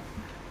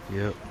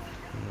 Yep.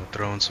 I'm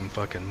throwing some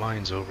fucking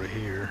mines over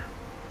here.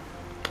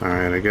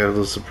 Alright, I got a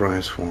little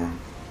surprise for him.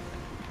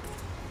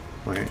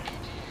 Wait.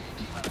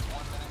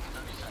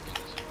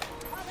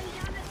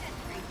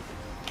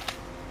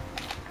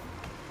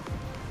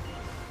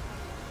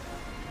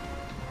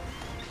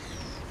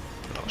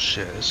 Oh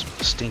shit, this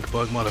stink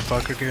bug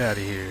motherfucker, get out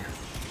of here.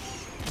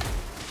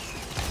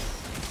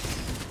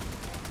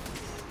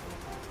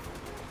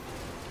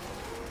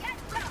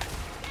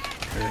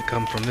 Here they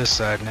come from this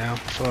side now,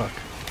 fuck.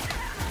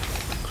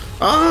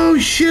 Oh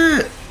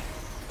shit!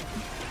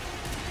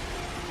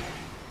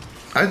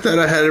 I thought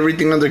I had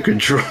everything under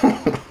control.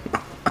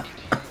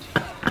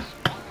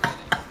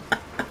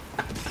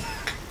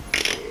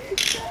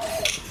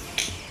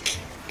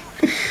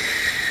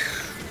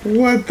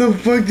 What the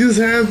fuck just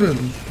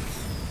happened?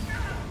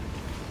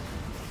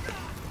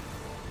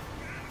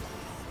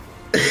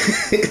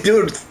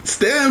 Dude,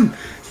 stem!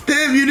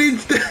 Stem, you need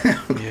stem!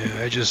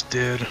 Yeah, I just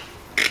did.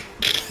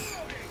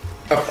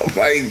 Oh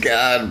my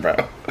god, bro.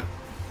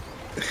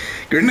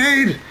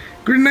 Grenade!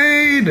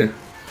 Grenade!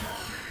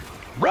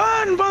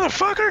 Run,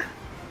 motherfucker!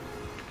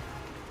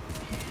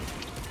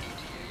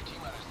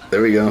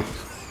 There we go.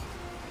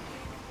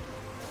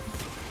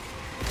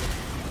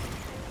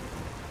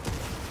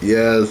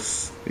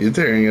 Yes, you're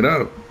tearing it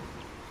up.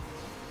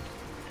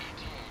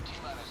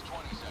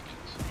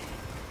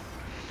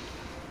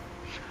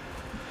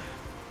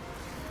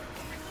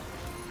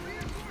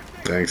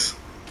 Thanks.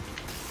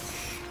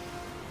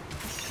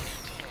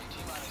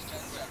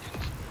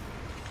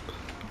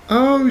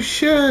 Oh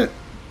shit!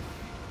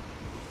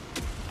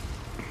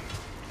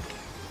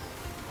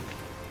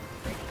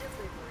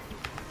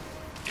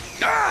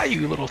 Ah,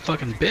 you little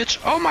fucking bitch!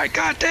 Oh my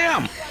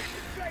goddamn!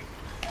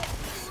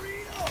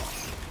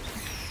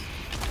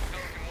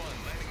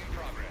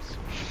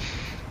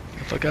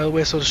 If I go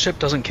away so the ship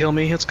doesn't kill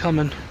me, it's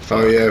coming. Fuck.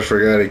 Oh yeah, I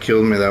forgot it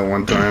killed me that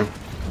one time.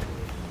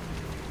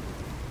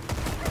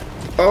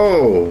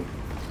 Oh!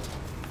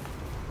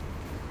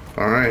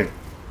 Alright.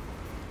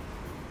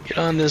 Get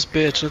on this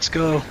bitch, let's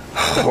go.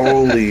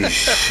 Holy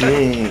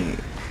shit.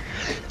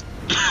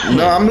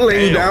 No, I'm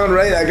laying down,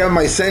 right? I got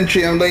my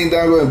sentry, I'm laying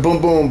down going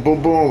boom, boom,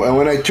 boom, boom. And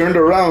when I turned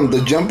around,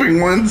 the jumping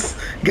ones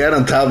got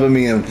on top of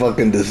me and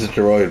fucking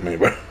destroyed me,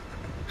 bro.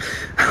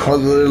 I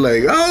was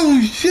literally like,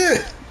 oh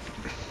shit.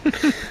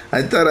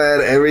 I thought I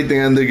had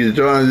everything under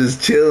control. I'm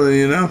just chilling,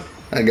 you know?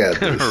 I got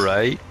this.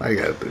 Right? I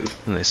got this.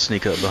 And they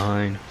sneak up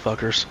behind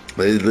fuckers.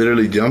 They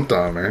literally jumped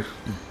on me.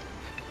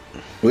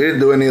 We didn't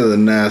do any of the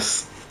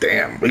nests.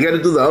 Damn. We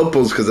gotta do the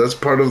outposts because that's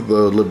part of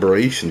the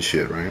liberation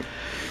shit, right?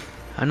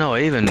 I know,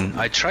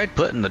 I tried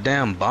putting the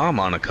damn bomb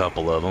on a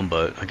couple of them,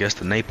 but I guess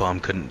the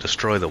napalm couldn't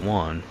destroy the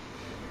one.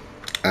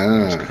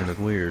 It's kind of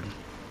weird. You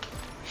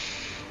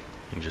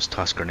can just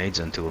toss grenades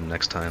into them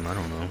next time, I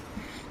don't know.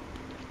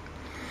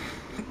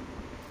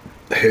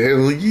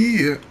 Hell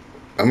yeah.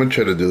 I'm gonna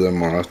try to do that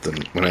more often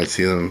when I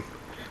see them.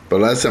 But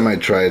last time I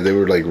tried, they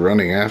were like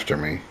running after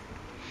me.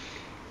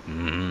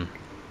 Mm-hmm.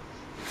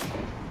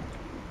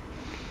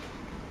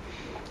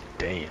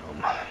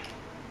 Damn.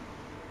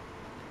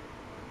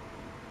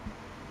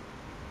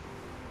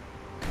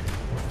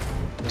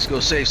 Let's go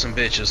save some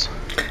bitches.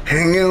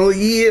 Hell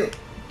yeah.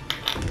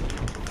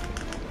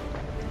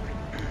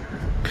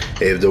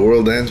 Hey, if the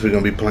world ends, we're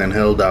gonna be playing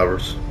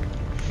Helldivers.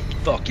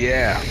 Fuck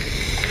yeah.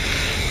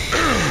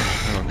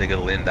 I don't think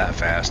it'll end that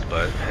fast,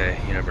 but hey,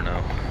 you never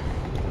know.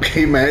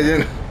 Can you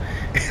imagine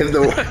if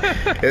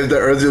the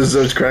Earth just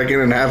starts cracking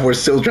in half? We're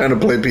still trying to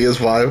play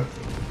PS5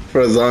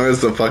 for as long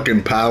as the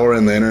fucking power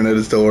and the internet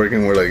is still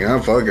working. We're like,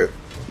 oh fuck it,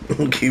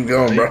 keep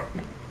going, bro.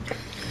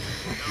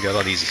 You got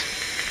all these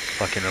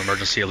fucking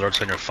emergency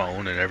alerts on your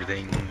phone and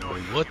everything.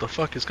 Like, what the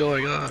fuck is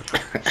going on?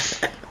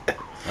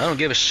 I don't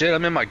give a shit.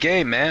 I'm in my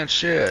game, man.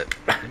 Shit,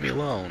 leave me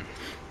alone.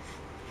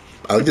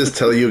 I'll just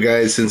tell you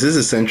guys, since this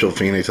is Central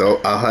Phoenix,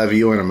 I'll have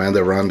you and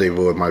Amanda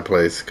rendezvous at my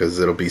place because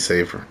it'll be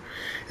safer.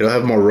 It'll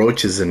have more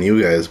roaches than you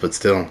guys, but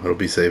still, it'll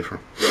be safer.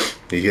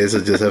 You guys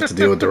will just have to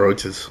deal with the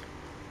roaches.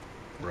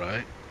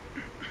 Right.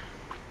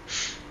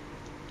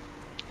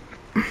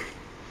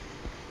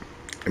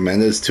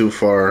 Amanda's too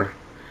far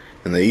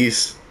in the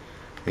east,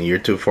 and you're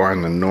too far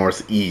in the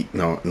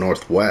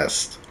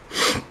northwest.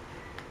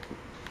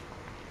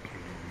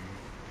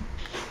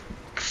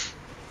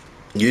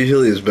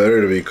 Usually it's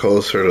better to be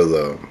closer to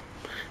the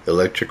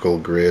electrical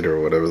grid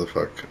or whatever the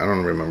fuck. I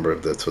don't remember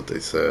if that's what they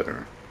said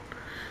or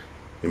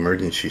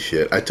emergency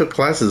shit. I took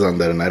classes on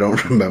that and I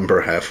don't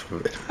remember half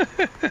of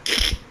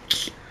it.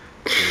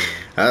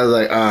 I was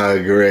like,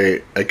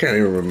 great. I can't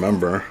even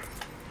remember.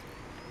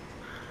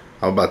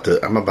 I'm about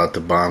to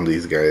bomb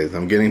these guys.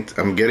 I'm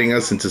getting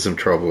us into some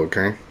trouble,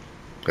 okay?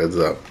 Heads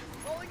up.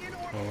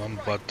 Well, I'm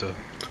about to...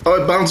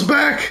 Oh, it bounced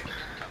back!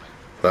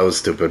 That was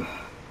stupid.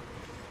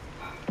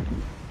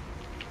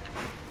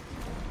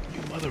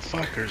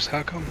 Motherfuckers,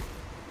 how come?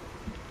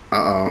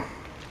 Uh-oh.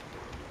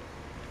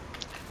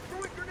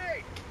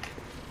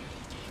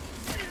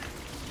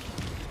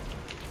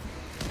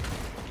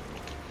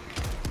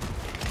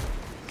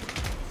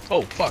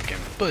 Oh, fucking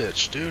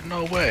bitch, dude,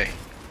 no way.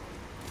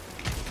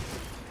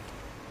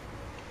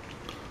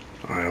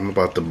 Alright, I'm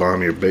about to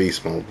bomb your base,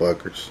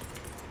 motherfuckers.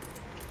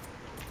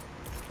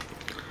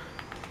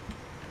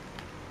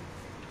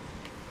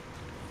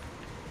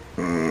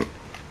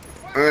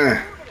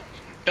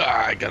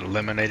 I got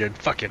eliminated.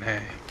 Fucking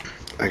hey.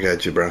 I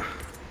got you, bro.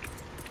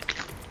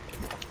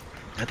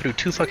 I threw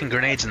 2 fucking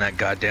grenades in that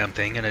goddamn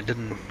thing and it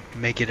didn't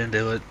make it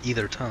into it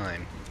either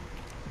time.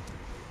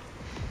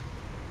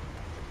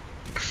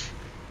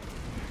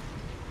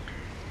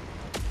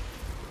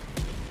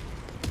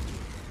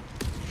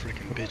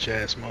 Freaking bitch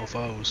ass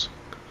mofos.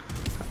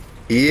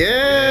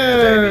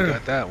 Yeah, baby,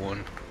 got that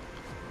one.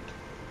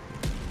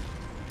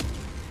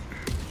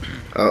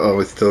 Uh-oh,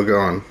 it's still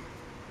going.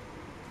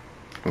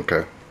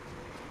 Okay.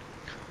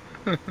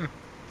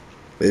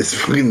 It's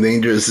fucking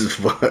dangerous as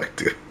fuck,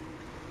 dude.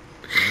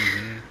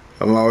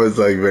 I'm always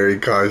like very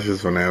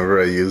cautious whenever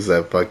I use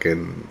that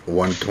fucking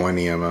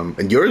 120 mm.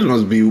 And yours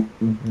must be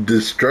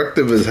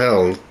destructive as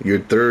hell. You're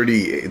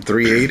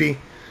 380?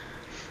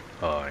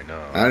 Oh, I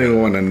know. I don't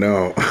even want to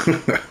know.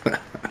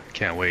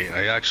 Can't wait.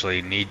 I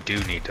actually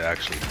do need to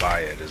actually buy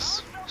it.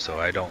 So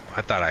I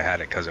thought I had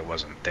it because it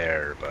wasn't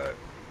there, but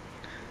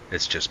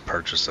it's just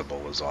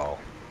purchasable is all.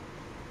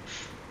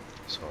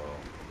 So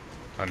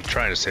I'm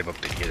trying to save up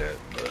to get it,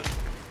 but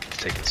it's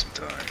taking some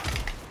time.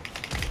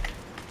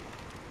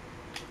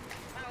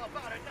 How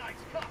about a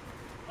nice cup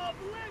of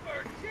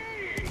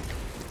liberty?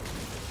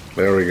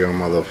 There we go,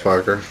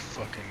 motherfucker.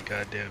 Fucking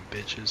goddamn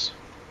bitches.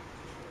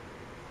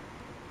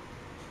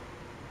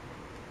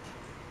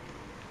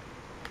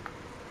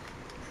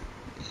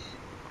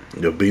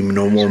 There'll be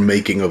no more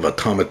making of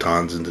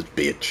automatons in this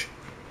bitch.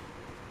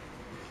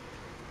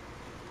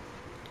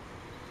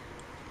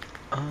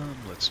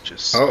 Let's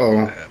just see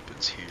what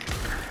happens here.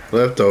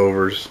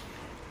 Leftovers.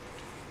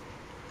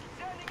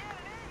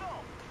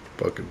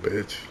 Fucking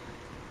bitch.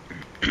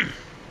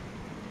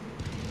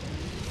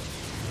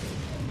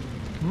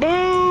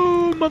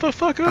 Boom,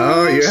 motherfucker!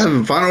 Oh, you're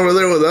having fun over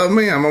there without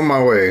me? I'm on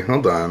my way.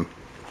 Hold on.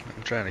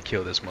 I'm trying to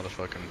kill this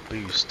motherfucking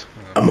boost.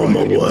 I'm on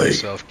my way.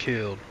 Myself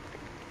killed.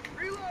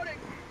 Reloading.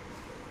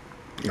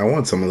 I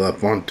want some of that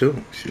fun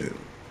too. Shit.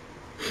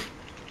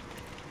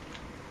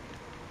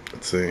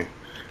 Let's see.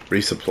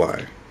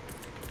 Resupply.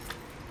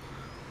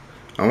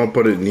 I'm gonna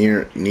put it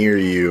near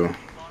you.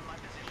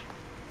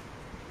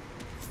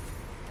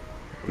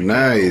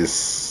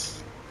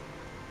 Nice.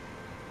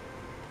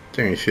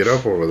 Tearing shit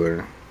up over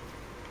there.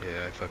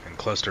 Yeah, I fucking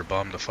cluster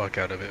bombed the fuck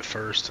out of it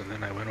first, and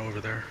then I went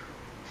over there.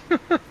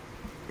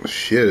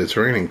 Shit, it's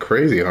raining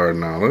crazy hard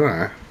now. Look at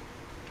that.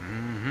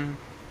 Mm-hmm.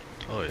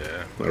 Oh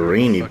yeah. A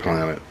rainy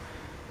planet.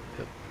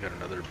 Yep, we got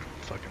another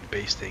fucking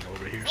base thing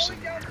over here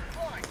somewhere.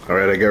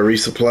 Alright, I got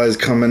resupplies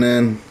coming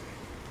in.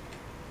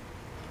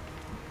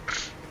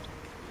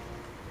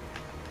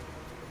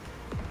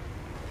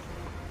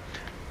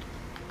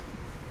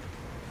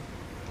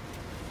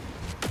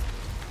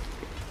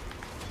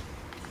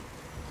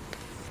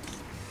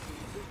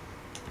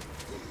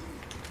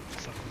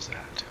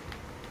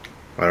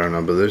 I don't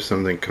know, but there's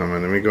something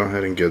coming. Let me go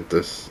ahead and get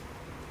this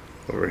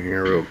over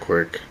here real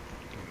quick.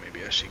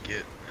 Maybe I should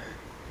get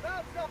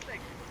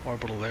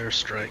orbital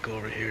airstrike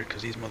over here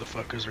because these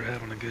motherfuckers are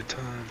having a good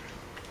time.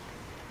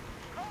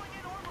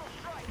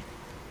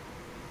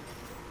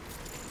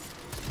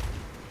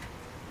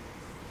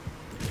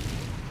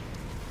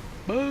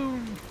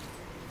 Boom!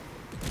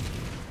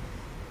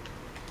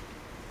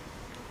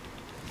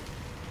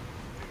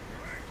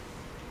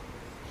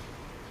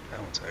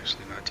 That one's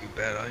actually not too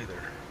bad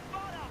either.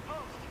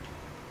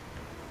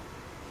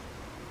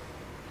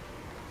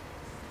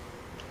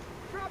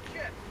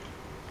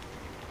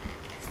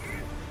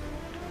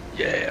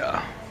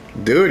 Yeah.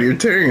 Dude, you're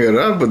tearing it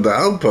up with the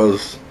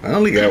outposts. I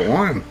only got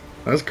one.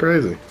 That's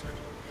crazy.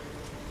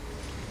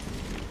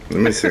 Let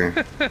me see.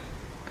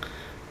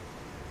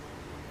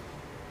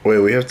 Wait,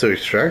 we have to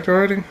extract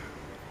already?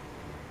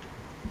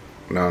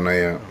 No, not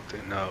yet.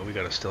 No, we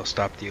gotta still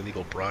stop the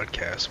illegal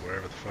broadcast,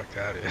 wherever the fuck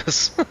that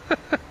is.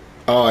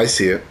 Oh, I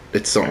see it.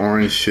 It's the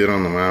orange shit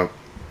on the map.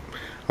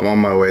 I'm on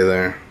my way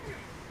there.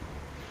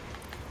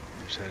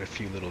 Just had a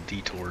few little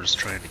detours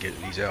trying to get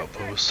these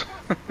outposts.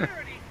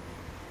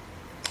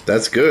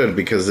 That's good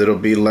because it'll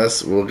be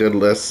less. We'll get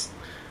less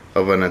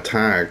of an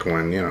attack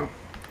when, you know.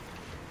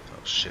 Oh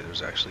shit!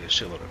 There's actually a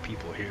shitload of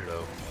people here,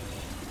 though.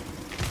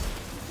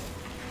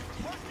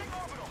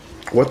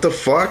 What the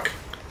fuck?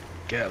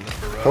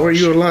 How are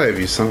you alive,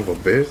 you son of a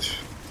bitch?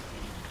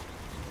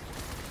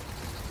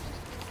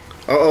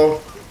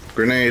 Uh-oh.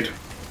 Grenade.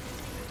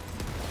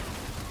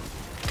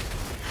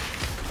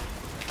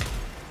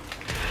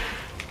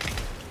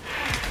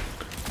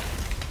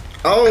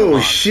 Oh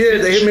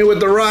shit, they hit me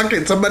with the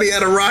rocket. Somebody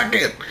had a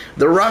rocket.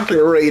 The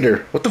rocket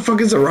raider. What the fuck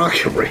is a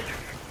rocket raider?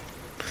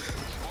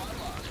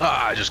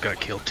 Ah, I just got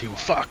killed too.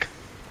 Fuck.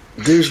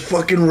 There's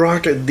fucking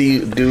rocket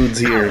dudes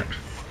here.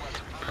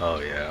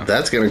 Oh yeah.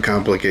 That's gonna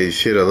complicate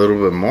shit a little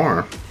bit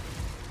more.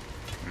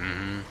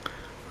 Mm-hmm.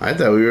 I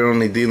thought we were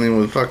only dealing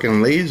with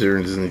fucking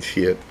lasers and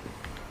shit.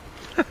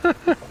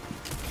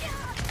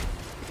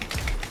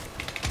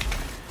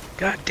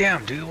 God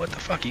damn, dude, what the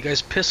fuck? You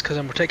guys pissed because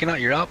we're taking out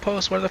your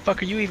outpost? Where the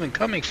fuck are you even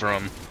coming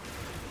from?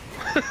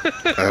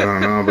 I don't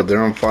know, but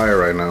they're on fire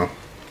right now.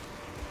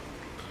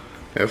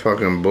 They're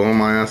fucking blowing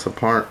my ass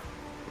apart.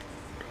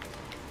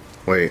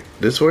 Wait,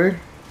 this way?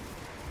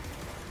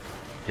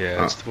 Yeah,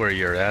 that's where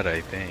you're at,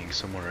 I think.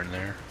 Somewhere in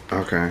there.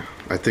 Okay,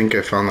 I think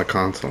I found the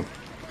console.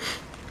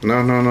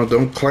 No, no, no,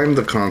 don't climb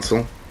the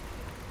console.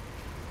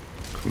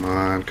 Come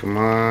on, come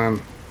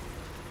on.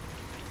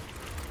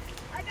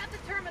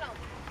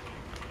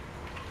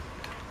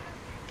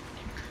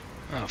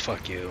 Oh,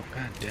 fuck you.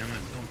 God damn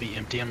it. Don't be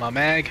emptying my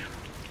mag.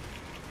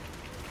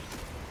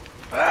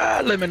 Ah,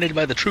 eliminated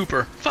by the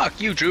trooper. Fuck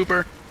you,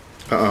 trooper.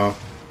 Uh-oh.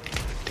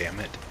 Damn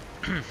it.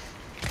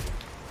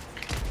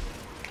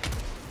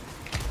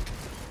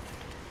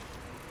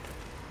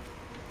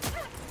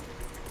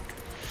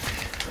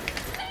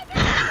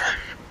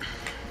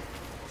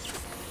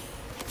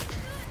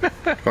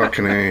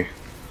 Fucking A.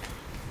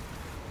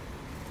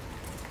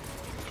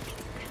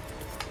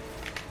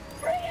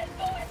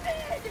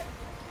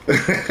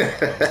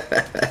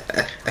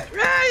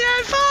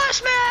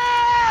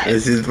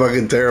 Reinforcement! She's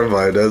fucking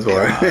terrified, that's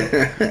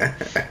why.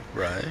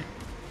 Right.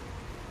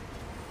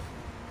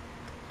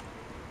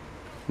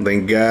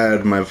 Thank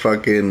God my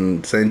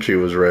fucking sentry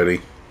was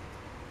ready.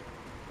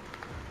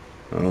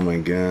 Oh my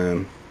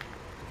god.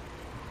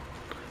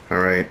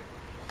 Alright.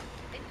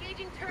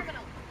 Engaging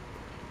terminal.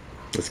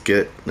 Let's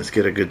get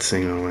a good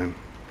signal in.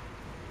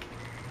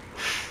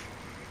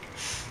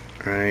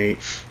 Right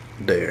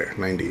there,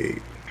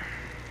 98.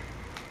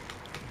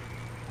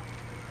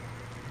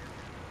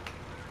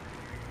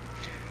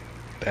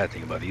 Bad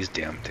thing about these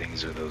damn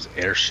things are those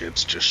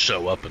airships just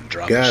show up and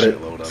drop Got a it.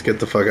 shitload of Let's them.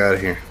 get the fuck out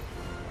of here.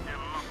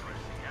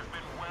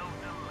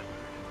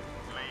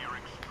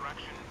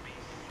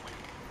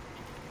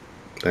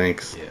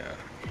 Thanks. Yeah.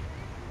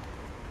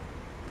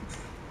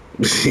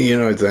 You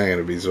know it's not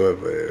gonna be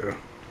swift,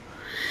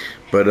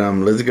 but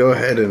let's go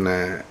ahead and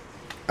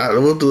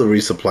we'll do the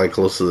resupply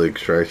close to the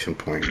extraction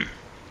point.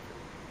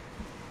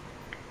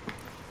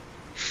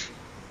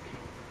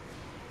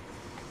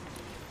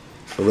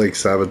 I like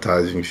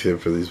sabotaging shit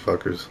for these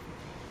fuckers.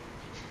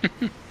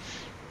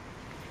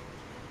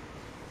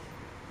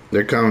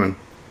 They're coming.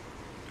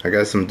 I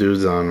got some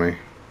dudes on me.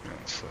 Oh,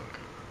 fuck.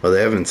 Well,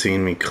 they haven't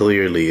seen me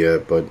clearly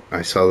yet, but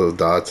I saw the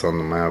dots on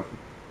the map.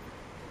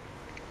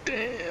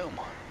 Damn.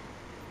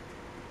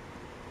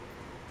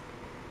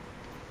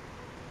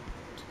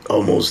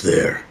 Almost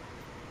there.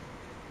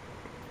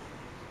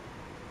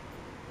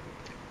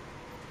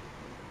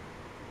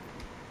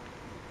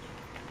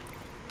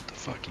 What the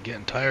fuck, you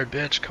getting tired,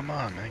 bitch? Come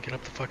on, man, get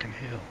up the fucking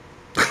hill.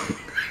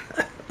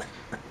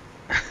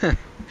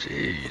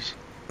 Jeez.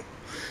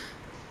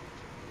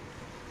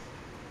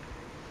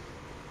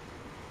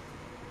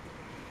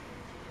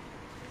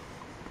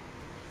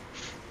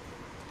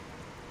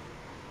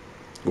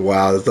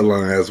 Wow, that's a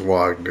long ass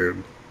walk, dude.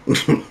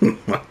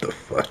 What the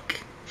fuck?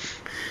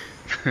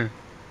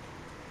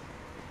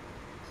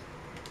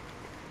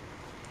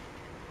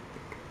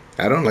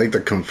 I don't like the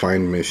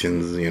confined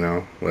missions, you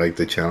know, like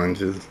the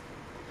challenges.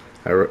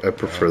 I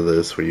prefer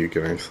this where you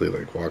can actually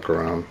like walk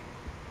around.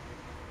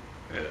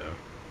 Yeah.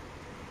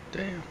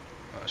 Damn.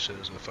 Oh shit,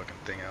 there's a fucking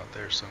thing out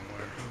there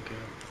somewhere. Okay.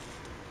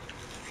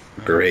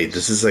 Great,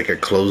 this is like a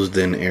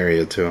closed-in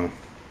area too.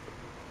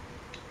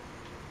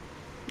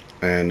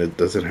 And it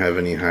doesn't have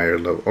any higher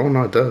level. Oh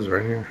no, it does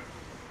right here.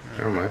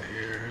 Never mind.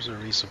 Here's a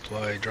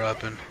resupply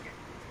dropping.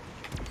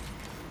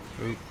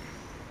 Oop.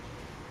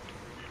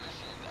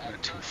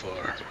 Not too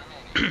far.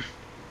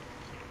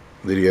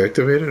 Did you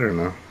activate it or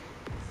no?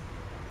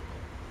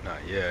 Not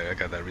yet. I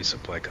got that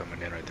resupply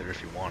coming in right there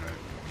if you want it.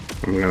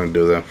 I'm gonna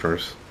do that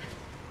first.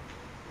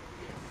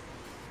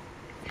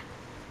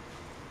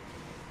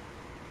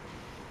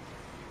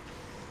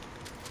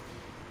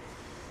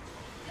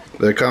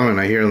 They're coming,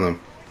 I hear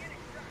them.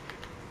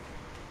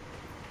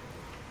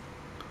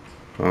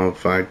 Oh,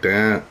 fuck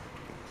that.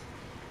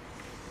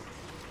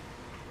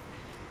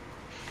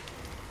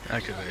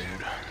 Activated.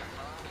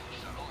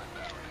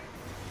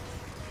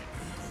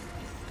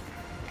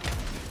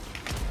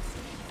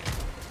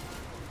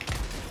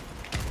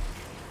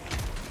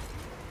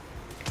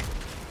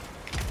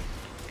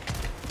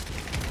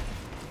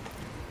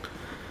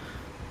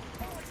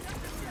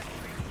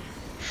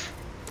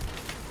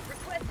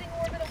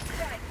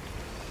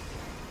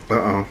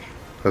 Uh-oh.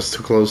 That's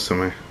too close to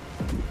me.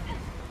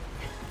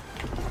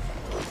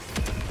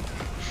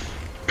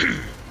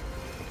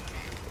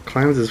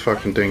 Climb this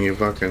fucking thing, you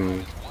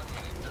fucking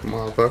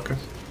motherfucker.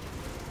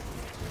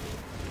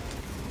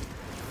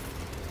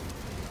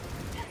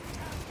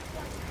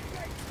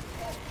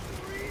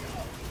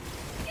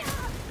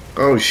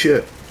 Oh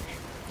shit.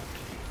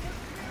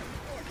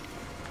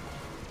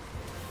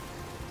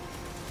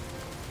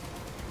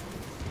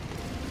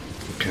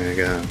 Okay, I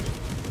got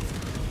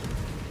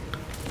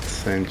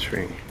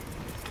sentry.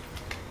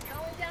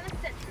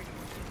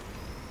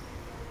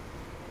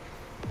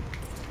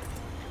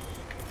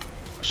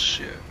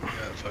 Shit, we got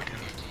a fucking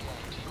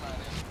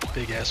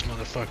big ass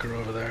motherfucker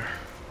over there.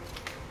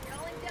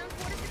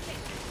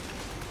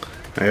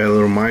 I got a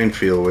little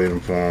minefield waiting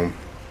for him.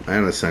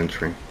 And a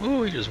sentry.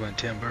 Ooh, he just went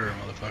timber,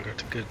 motherfucker.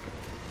 Too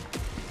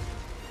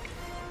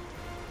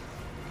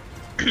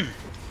good.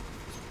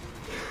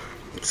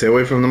 Stay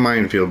away from the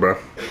minefield, bro.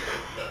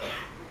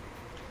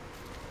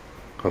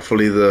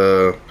 Hopefully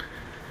the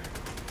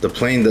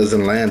plane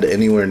doesn't land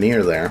anywhere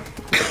near there.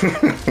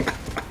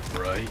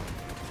 Right.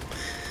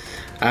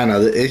 I know,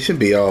 it should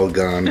be all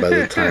gone by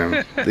the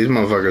time. These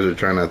motherfuckers are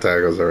trying to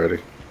attack us already.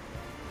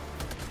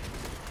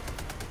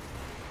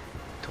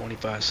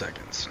 25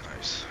 seconds.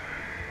 Nice.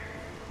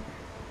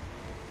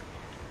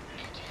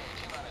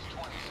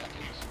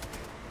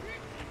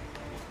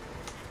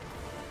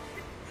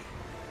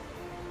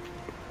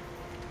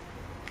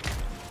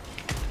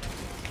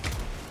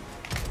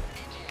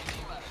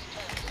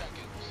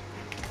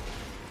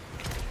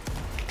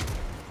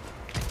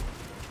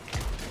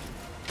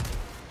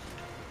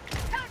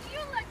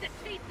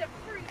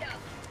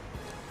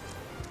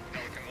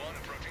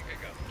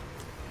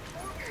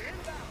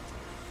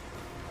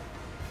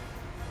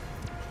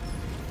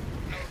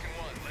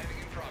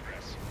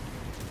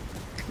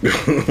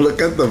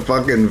 Look at the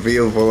fucking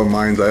field full of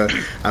mines.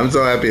 I'm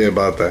so happy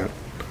about that.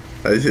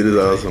 That shit is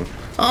awesome.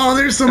 Oh,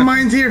 there's some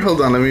mines here.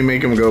 Hold on, let me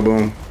make them go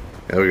boom.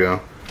 There we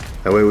go.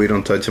 That way we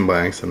don't touch them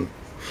by accident.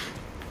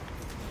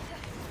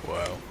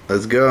 Wow.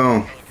 Let's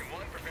go.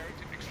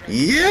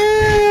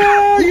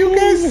 Yeah! You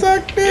guys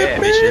suck that, yeah,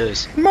 man.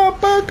 bitches.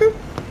 Motherfucker.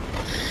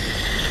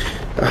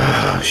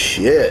 Oh,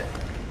 shit.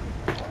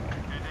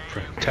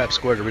 Tap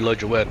square to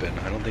reload your weapon.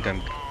 I don't think I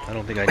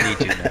need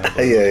to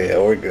now. Yeah,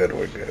 we're good,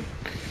 we're good.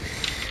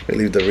 We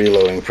leave the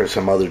reloading for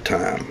some other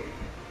time.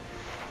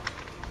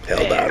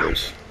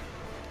 Helldivers.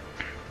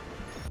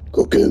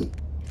 Go, kid.